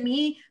audience and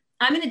me,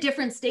 I'm in a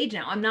different stage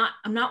now. I'm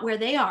not where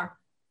they are,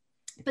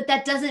 but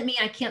that doesn't mean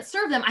I can't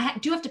serve them. I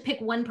do have to pick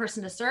one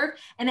person to serve,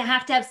 and I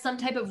have to have some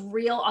type of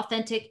real,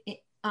 authentic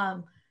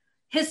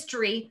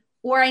history,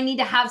 or I need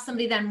to have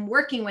somebody that I'm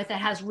working with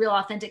that has real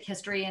authentic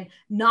history and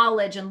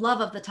knowledge and love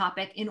of the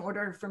topic in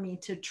order for me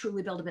to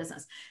truly build a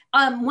business.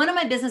 One of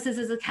my businesses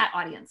is a cat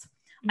audience.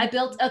 Mm-hmm. I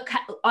built a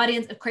cat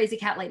audience of crazy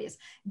cat ladies.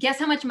 Guess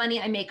how much money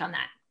I make on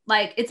that?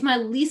 Like, it's my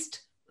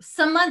least,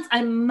 some months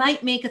I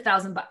might make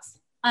 $1,000.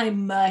 I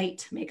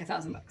might make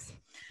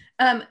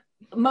 $1,000.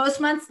 Most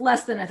months,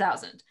 less than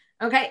 1,000.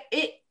 Okay.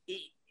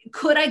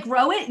 Could I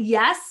grow it?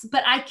 Yes,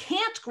 but I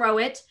can't grow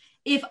it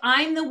if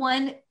I'm the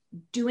one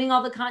doing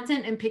all the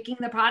content and picking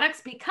the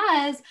products,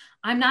 because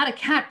I'm not a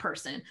cat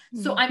person.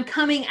 Mm-hmm. So I'm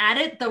coming at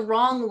it the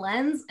wrong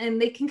lens,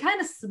 and they can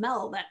kind of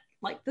smell that,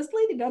 like, this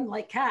lady doesn't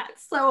like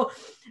cats. So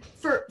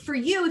for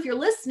you, if you're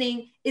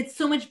listening, it's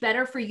so much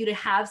better for you to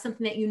have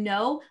something that you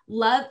know,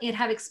 love, and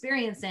have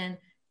experience in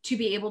to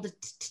be able to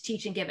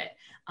teach and give it.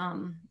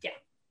 Yeah.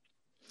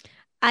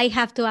 I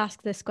have to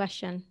ask this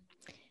question.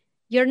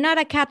 You're not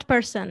a cat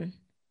person.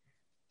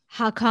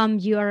 How come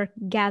you're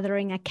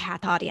gathering a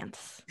cat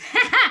audience?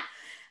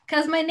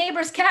 Because my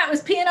neighbor's cat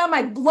was peeing on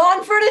my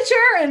lawn furniture.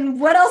 And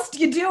what else do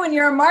you do when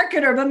you're a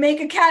marketer but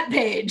make a cat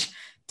page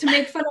to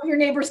make fun of your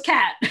neighbor's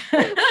cat?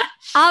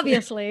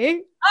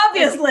 Obviously.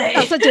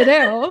 That's what you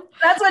do.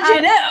 That's what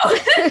you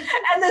do.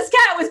 And this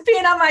cat was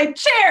peeing on my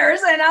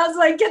chairs, and I was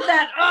like, get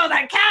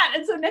that cat.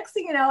 And so next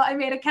thing you know, I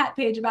made a cat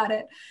page about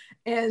it.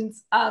 And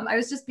I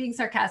was just being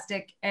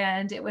sarcastic,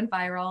 and it went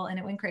viral and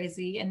it went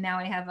crazy. And now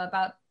I have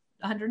about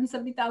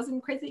 170,000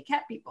 crazy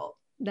cat people.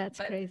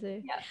 That's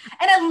crazy. Yeah.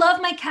 And I love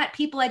my cat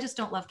people. I just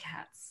don't love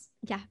cats.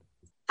 Yeah.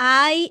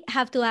 I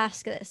have to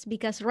ask this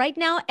because right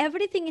now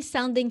everything is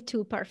sounding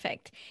too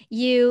perfect.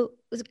 You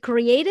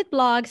created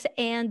blogs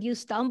and you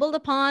stumbled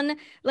upon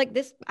like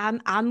this,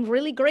 I'm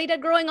really great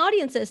at growing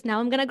audiences. Now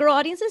I'm going to grow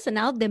audiences, and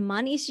now the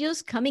money's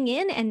just coming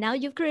in, and now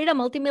you've created a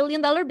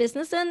multi-million-dollar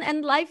business,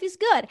 and life is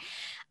good.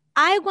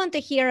 I want to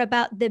hear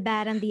about the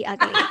bad and the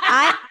ugly.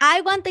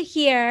 I want to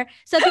hear,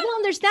 so people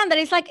understand that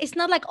it's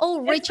not like, oh,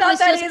 Rachel is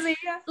just easy,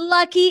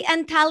 lucky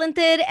and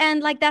talented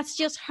and like that's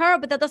just her,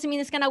 but that doesn't mean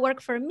it's gonna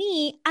work for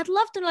me. I'd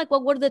love to know like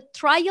what were the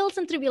trials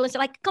and tribulations?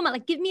 Like, come on,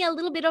 like give me a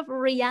little bit of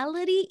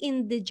reality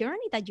in the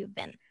journey that you've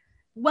been.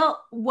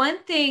 Well, one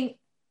thing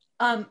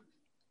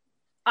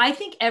I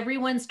think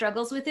everyone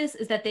struggles with this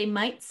is that they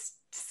might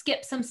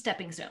skip some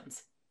stepping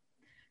stones.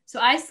 So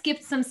I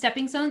skipped some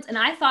stepping stones, and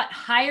I thought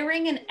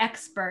hiring an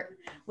expert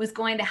was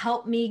going to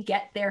help me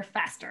get there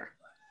faster.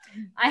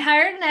 I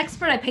hired an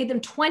expert. I paid them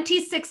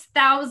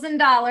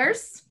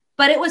 $26,000,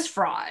 but it was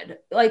fraud.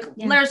 Like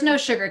there's no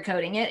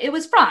sugarcoating it. It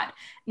was fraud.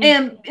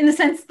 And in the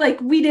sense, like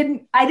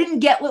I didn't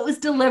get what was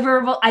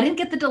deliverable. I didn't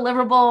get the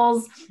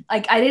deliverables.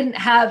 Like I didn't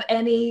have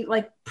any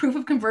like proof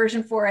of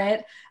conversion for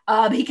it.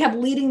 He kept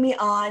leading me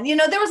on,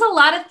 there was a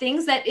lot of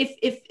things that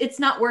if it's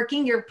not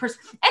working,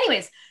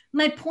 anyways,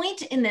 my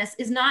point in this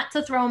is not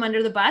to throw him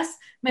under the bus.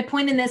 My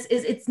point in this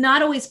is it's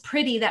not always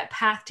pretty, that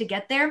path to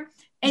get there.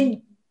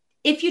 And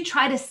if you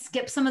try to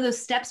skip some of those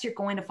steps, you're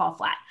going to fall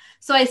flat.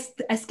 So I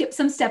skipped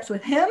some steps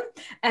with him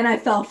and I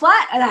fell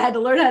flat, and I had to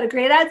learn how to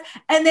create ads.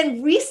 And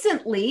then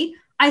recently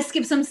I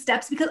skipped some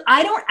steps because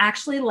I don't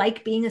actually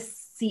like being a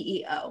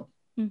CEO.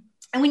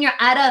 And when you're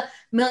at $1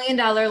 million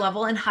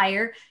level and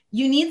higher,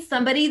 you need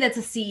somebody that's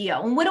a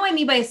CEO. And what do I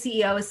mean by a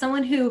CEO? Is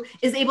someone who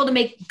is able to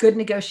make good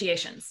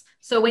negotiations.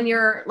 So when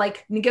you're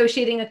like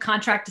negotiating a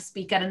contract to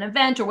speak at an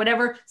event or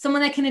whatever,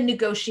 someone that can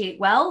negotiate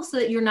well so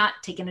that you're not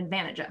taken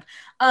advantage of.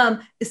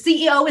 A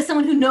CEO is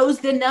someone who knows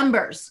the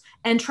numbers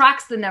and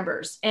tracks the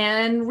numbers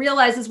and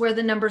realizes where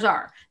the numbers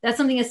are. That's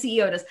something a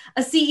CEO does.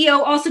 A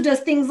CEO also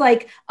does things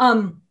like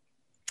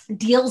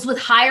deals with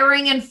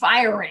hiring and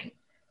firing.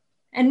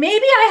 And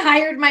maybe I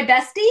hired my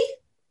bestie,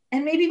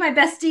 and maybe my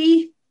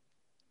bestie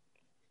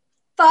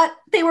thought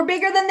they were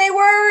bigger than they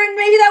were, and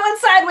maybe that went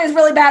sideways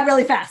really bad,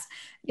 really fast.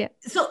 Yeah.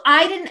 So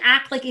I didn't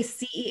act like a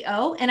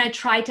CEO, and I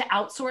tried to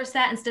outsource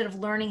that instead of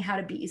learning how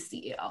to be a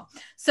CEO.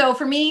 So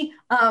for me,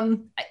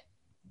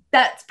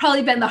 that's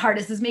probably been the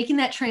hardest, is making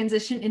that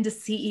transition into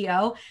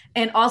CEO,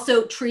 and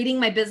also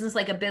treating my business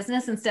like a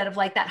business instead of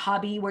like that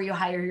hobby where you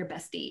hire your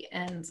bestie.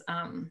 And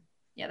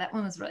that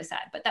one was really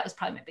sad, but that was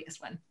probably my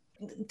biggest one.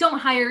 Don't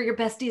hire your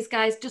besties,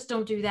 guys. Just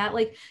don't do that.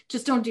 Like,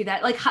 just don't do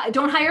that. Like,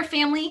 don't hire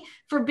family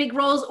for big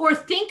roles, or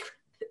think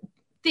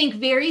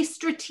very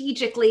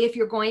strategically if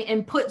you're going,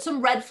 and put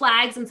some red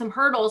flags and some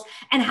hurdles,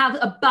 and have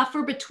a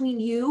buffer between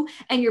you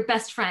and your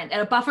best friend,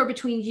 and a buffer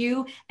between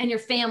you and your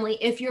family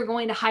if you're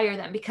going to hire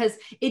them, because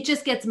it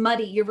just gets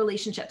muddy, your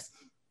relationships.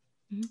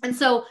 And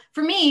so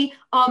for me,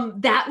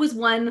 that was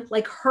one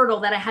like hurdle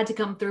that I had to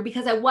come through,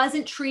 because I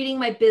wasn't treating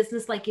my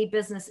business like a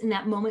business in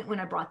that moment when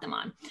I brought them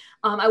on.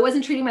 I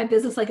wasn't treating my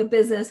business like a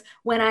business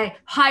when I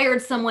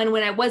hired someone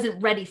when I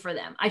wasn't ready for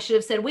them. I should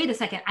have said, wait a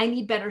second, I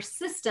need better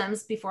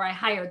systems before I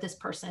hired this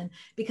person,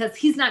 because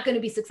he's not going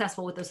to be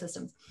successful with those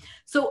systems.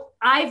 So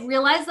I've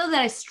realized though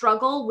that I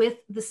struggle with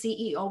the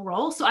CEO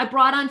role. So I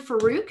brought on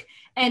Farouk,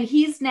 and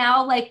he's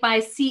now like my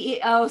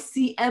CEO,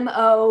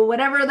 CMO,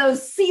 whatever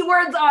those C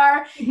words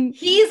are.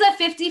 He's a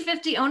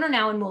 50-50 owner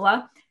now in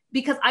Moolah,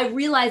 because I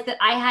realized that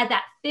I had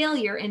that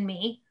failure in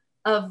me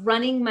of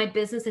running my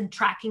business and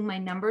tracking my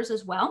numbers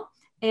as well.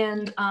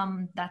 And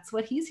that's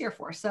what he's here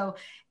for. So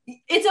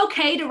it's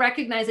okay to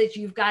recognize that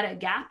you've got a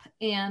gap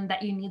and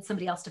that you need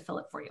somebody else to fill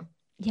it for you.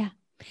 Yeah.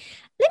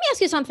 Let me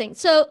ask you something.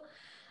 So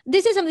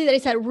this is something that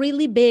is a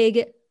really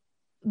big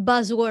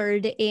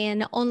buzzword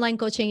in online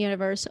coaching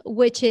universe,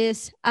 which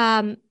is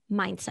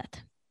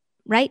mindset,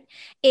 right?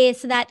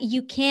 Is that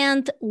you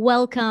can't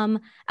welcome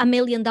 $1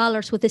 million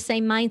with the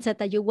same mindset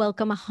that you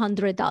welcome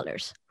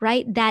 $100,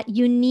 right? That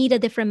you need a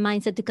different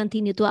mindset to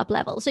continue to up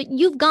level. So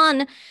you've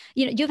gone,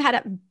 you've had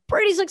a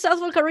pretty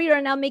successful career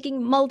and now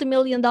making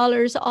multi-million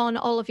dollars on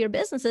all of your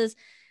businesses.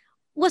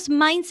 Was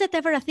mindset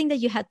ever a thing that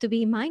you had to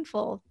be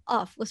mindful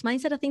of? Was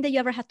mindset a thing that you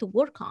ever had to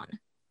work on?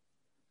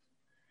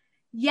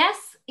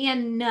 Yes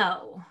and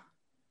no.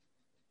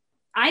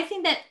 I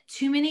think that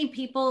too many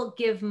people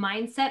give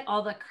mindset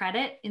all the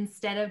credit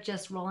instead of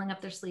just rolling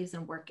up their sleeves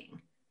and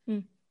working.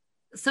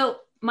 So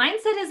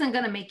mindset isn't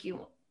going to make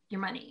you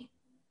your money.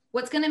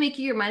 What's going to make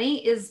you your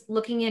money is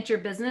looking at your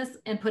business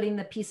and putting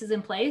the pieces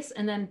in place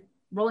and then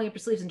rolling up your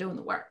sleeves and doing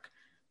the work.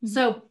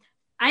 So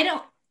I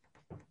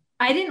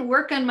didn't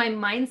work on my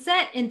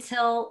mindset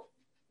until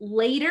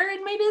later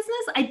in my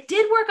business. I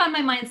did work on my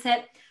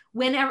mindset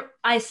whenever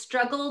I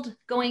struggled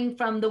going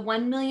from the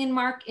 1 million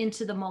mark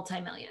into the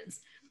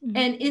multi-millions.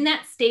 And in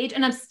that stage,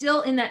 and I'm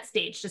still in that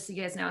stage, just so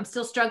you guys know, I'm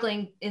still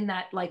struggling in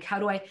that, like, how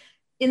do I,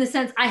 in the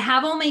sense, I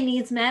have all my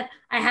needs met.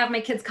 I have my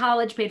kids'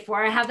 college paid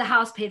for. I have the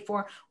house paid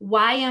for.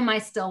 Why am I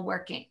still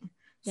working?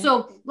 Yeah.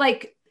 So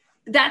like,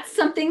 that's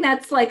something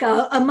that's like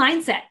a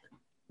mindset.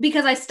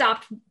 because I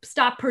stopped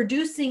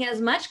producing as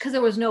much because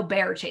there was no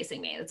bear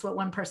chasing me. That's what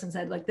one person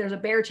said. Like, there's a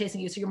bear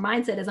chasing you. So your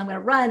mindset is, I'm going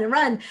to run and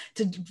run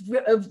to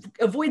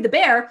avoid the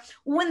bear.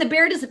 When the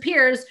bear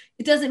disappears,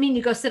 it doesn't mean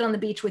you go sit on the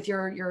beach with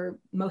your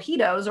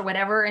mojitos or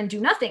whatever and do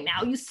nothing.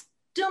 Now you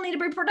still need to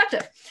be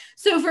productive.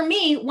 So for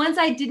me, once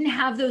I didn't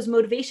have those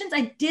motivations,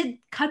 I did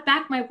cut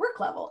back my work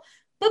level.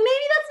 But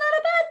maybe that's not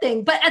a bad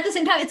thing. But at the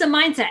same time, it's a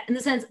mindset in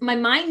the sense my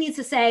mind needs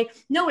to say,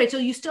 no, Rachel,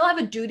 you still have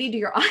a duty to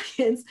your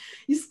audience.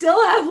 You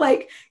still have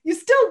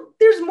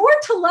there's more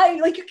to life.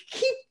 Like, you can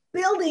keep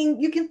building,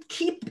 you can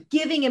keep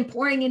giving and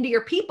pouring into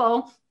your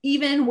people,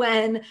 even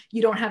when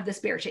you don't have this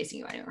bear chasing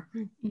you anymore.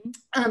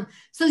 Mm-hmm.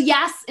 So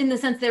yes, in the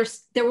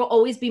sense there will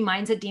always be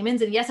mindset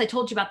demons. And yes, I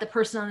told you about the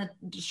person on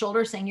the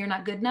shoulder saying you're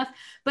not good enough.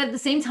 But at the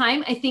same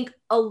time, I think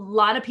a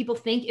lot of people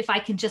think if I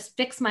can just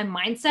fix my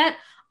mindset,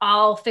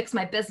 I'll fix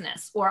my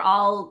business or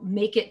I'll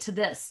make it to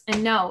this.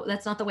 And no,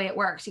 that's not the way it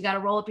works. You got to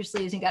roll up your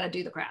sleeves and you got to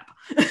do the crap.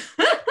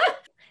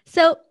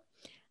 So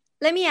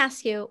let me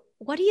ask you,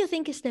 what do you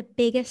think is the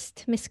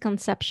biggest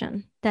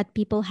misconception that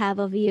people have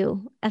of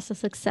you as a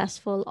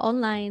successful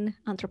online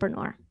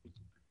entrepreneur?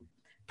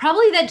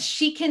 Probably that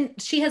she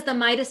has the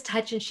Midas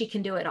touch and she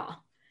can do it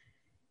all.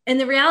 And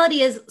the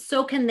reality is,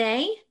 so can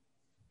they.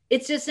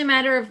 It's just a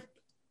matter of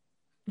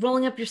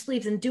rolling up your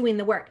sleeves and doing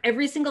the work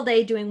every single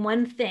day, doing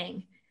one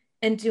thing.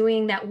 And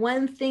doing that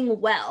one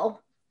thing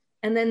well,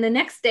 and then the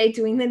next day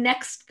doing the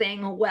next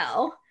thing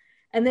well,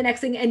 and the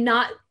next thing, and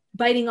not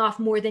biting off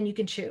more than you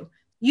can chew.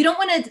 You don't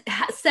want to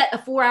set a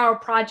 4-hour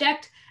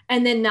project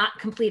and then not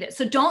complete it.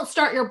 So don't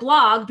start your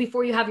blog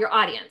before you have your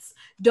audience.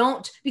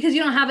 Because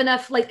you don't have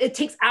enough, like, it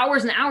takes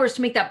hours and hours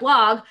to make that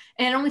blog,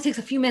 and it only takes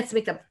a few minutes to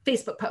make the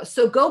Facebook post.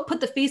 So go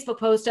put the Facebook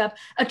post up,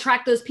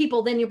 attract those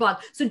people, then your blog.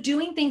 So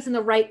doing things in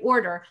the right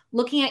order,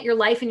 looking at your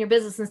life and your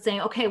business and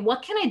saying, okay,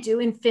 what can I do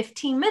in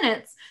 15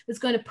 minutes that's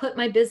going to put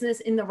my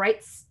business in the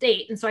right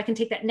state? And so I can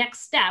take that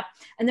next step.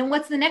 And then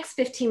what's the next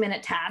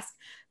 15-minute task?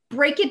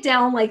 Break it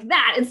down like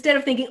that, instead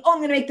of thinking, oh, I'm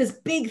going to make this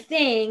big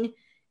thing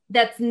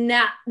that's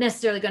not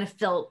necessarily going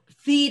to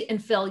feed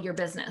and fill your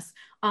business.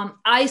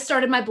 I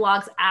started my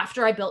blogs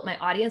after I built my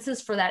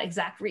audiences for that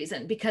exact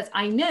reason, because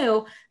I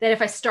knew that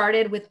if I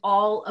started with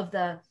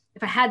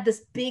if I had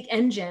this big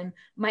engine,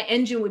 my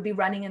engine would be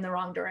running in the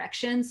wrong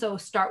direction. So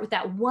start with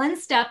that one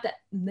step,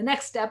 the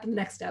next step, and the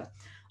next step.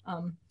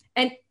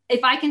 And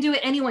if I can do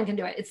it, anyone can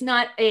do it. It's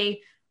not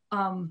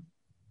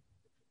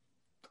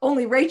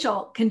only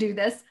Rachel can do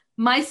this.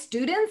 My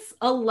students,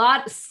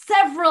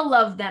 several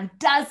of them,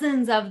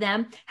 dozens of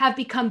them, have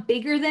become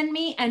bigger than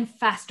me and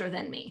faster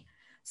than me.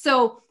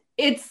 So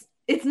it's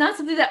not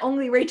something that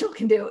only Rachel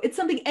can do. It's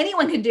something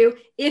anyone can do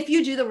if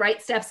you do the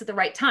right steps at the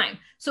right time.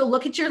 So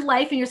look at your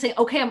life and you're saying,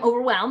 okay, I'm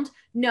overwhelmed.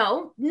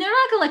 No, you're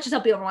not going to let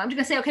yourself be overwhelmed. You're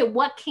going to say, okay,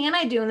 what can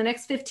I do in the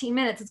next 15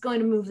 minutes? It's going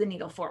to move the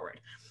needle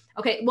forward.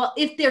 Okay, well,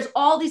 if there's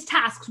all these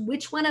tasks,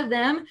 which one of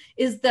them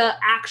is the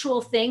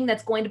actual thing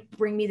that's going to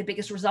bring me the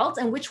biggest results?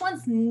 And which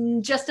one's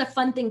just a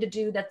fun thing to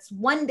do that's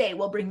one day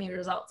will bring me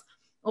results?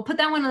 We'll put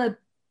that one on the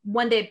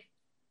one day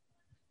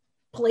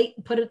plate,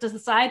 put it to the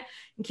side,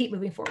 and keep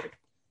moving forward.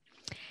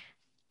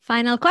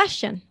 Final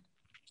question.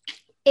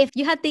 If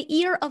you had the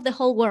ear of the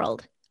whole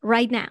world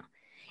right now,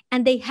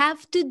 and they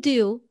have to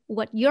do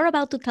what you're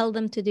about to tell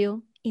them to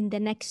do in the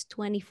next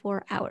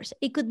 24 hours,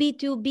 it could be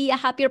to be a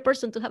happier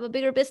person, to have a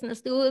bigger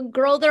business, to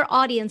grow their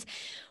audience.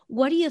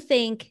 What do you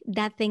think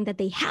that thing that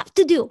they have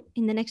to do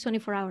in the next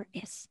 24 hours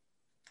is?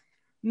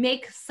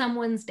 Make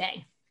someone's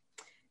day.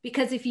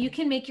 Because if you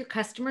can make your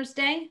customers'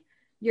 day,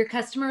 your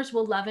customers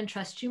will love and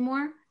trust you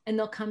more, and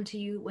they'll come to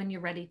you when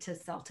you're ready to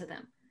sell to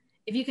them.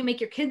 If you can make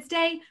your kids'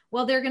 day,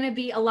 well, they're going to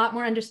be a lot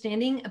more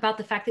understanding about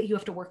the fact that you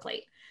have to work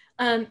late.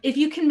 If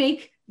you can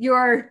make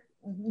your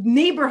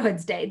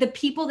neighborhood's day, the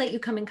people that you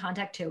come in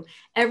contact to,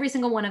 every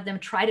single one of them,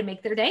 try to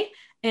make their day,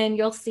 and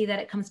you'll see that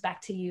it comes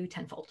back to you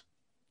tenfold.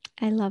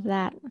 I love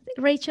that.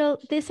 Rachel,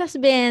 this has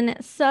been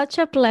such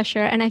a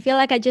pleasure. And I feel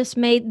like I just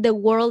made the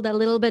world a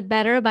little bit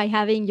better by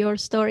having your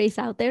stories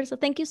out there. So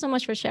thank you so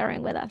much for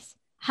sharing with us.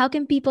 How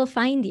can people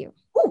find you?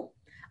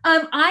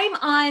 I'm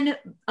on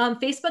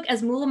Facebook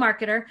as Moolah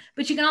Marketer,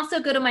 but you can also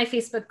go to my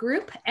Facebook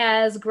group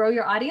as Grow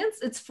Your Audience.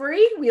 It's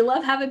free. We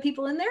love having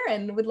people in there,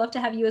 and would love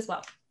to have you as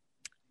well.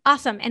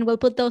 Awesome. And we'll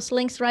put those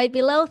links right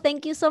below.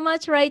 Thank you so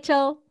much,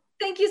 Rachel.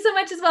 Thank you so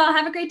much as well.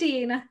 Have a great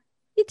day, Ina.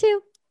 You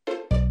too.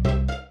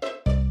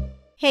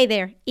 Hey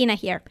there, Ina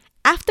here.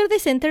 After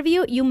this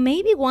interview, you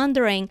may be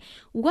wondering,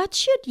 what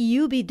should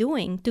you be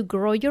doing to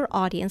grow your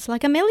audience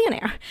like a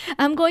millionaire?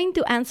 I'm going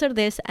to answer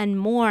this and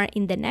more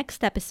in the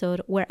next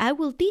episode, where I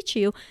will teach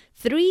you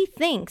 3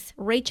 things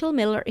Rachel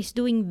Miller is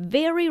doing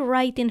very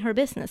right in her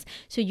business,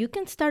 so you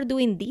can start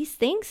doing these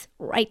things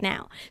right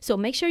now. So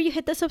make sure you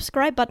hit the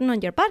subscribe button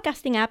on your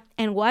podcasting app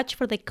and watch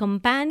for the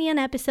companion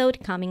episode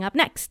coming up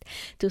next.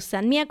 To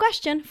send me a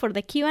question for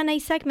the Q&A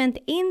segment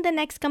in the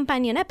next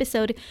companion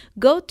episode,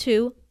 go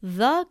to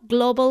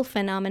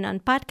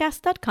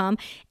theglobalphenomenonpodcast.com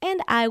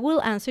and I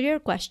will answer your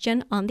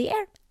question on the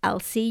air. I'll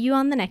see you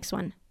on the next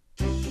one.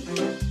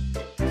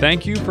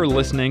 Thank you for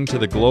listening to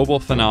The Global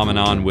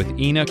Phenomenon with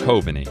Ina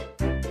Coveney.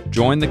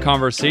 Join the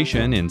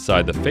conversation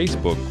inside the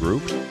Facebook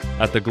group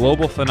at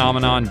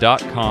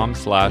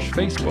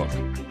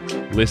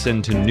theglobalphenomenon.com/Facebook.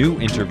 Listen to new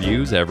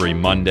interviews every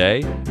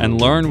Monday and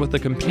learn with a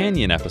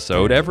companion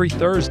episode every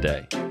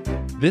Thursday.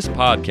 This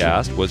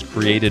podcast was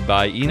created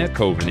by Ina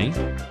Coveney,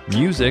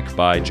 music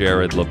by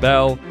Jared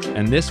LaBelle,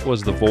 and this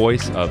was the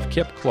voice of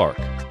Kip Clark.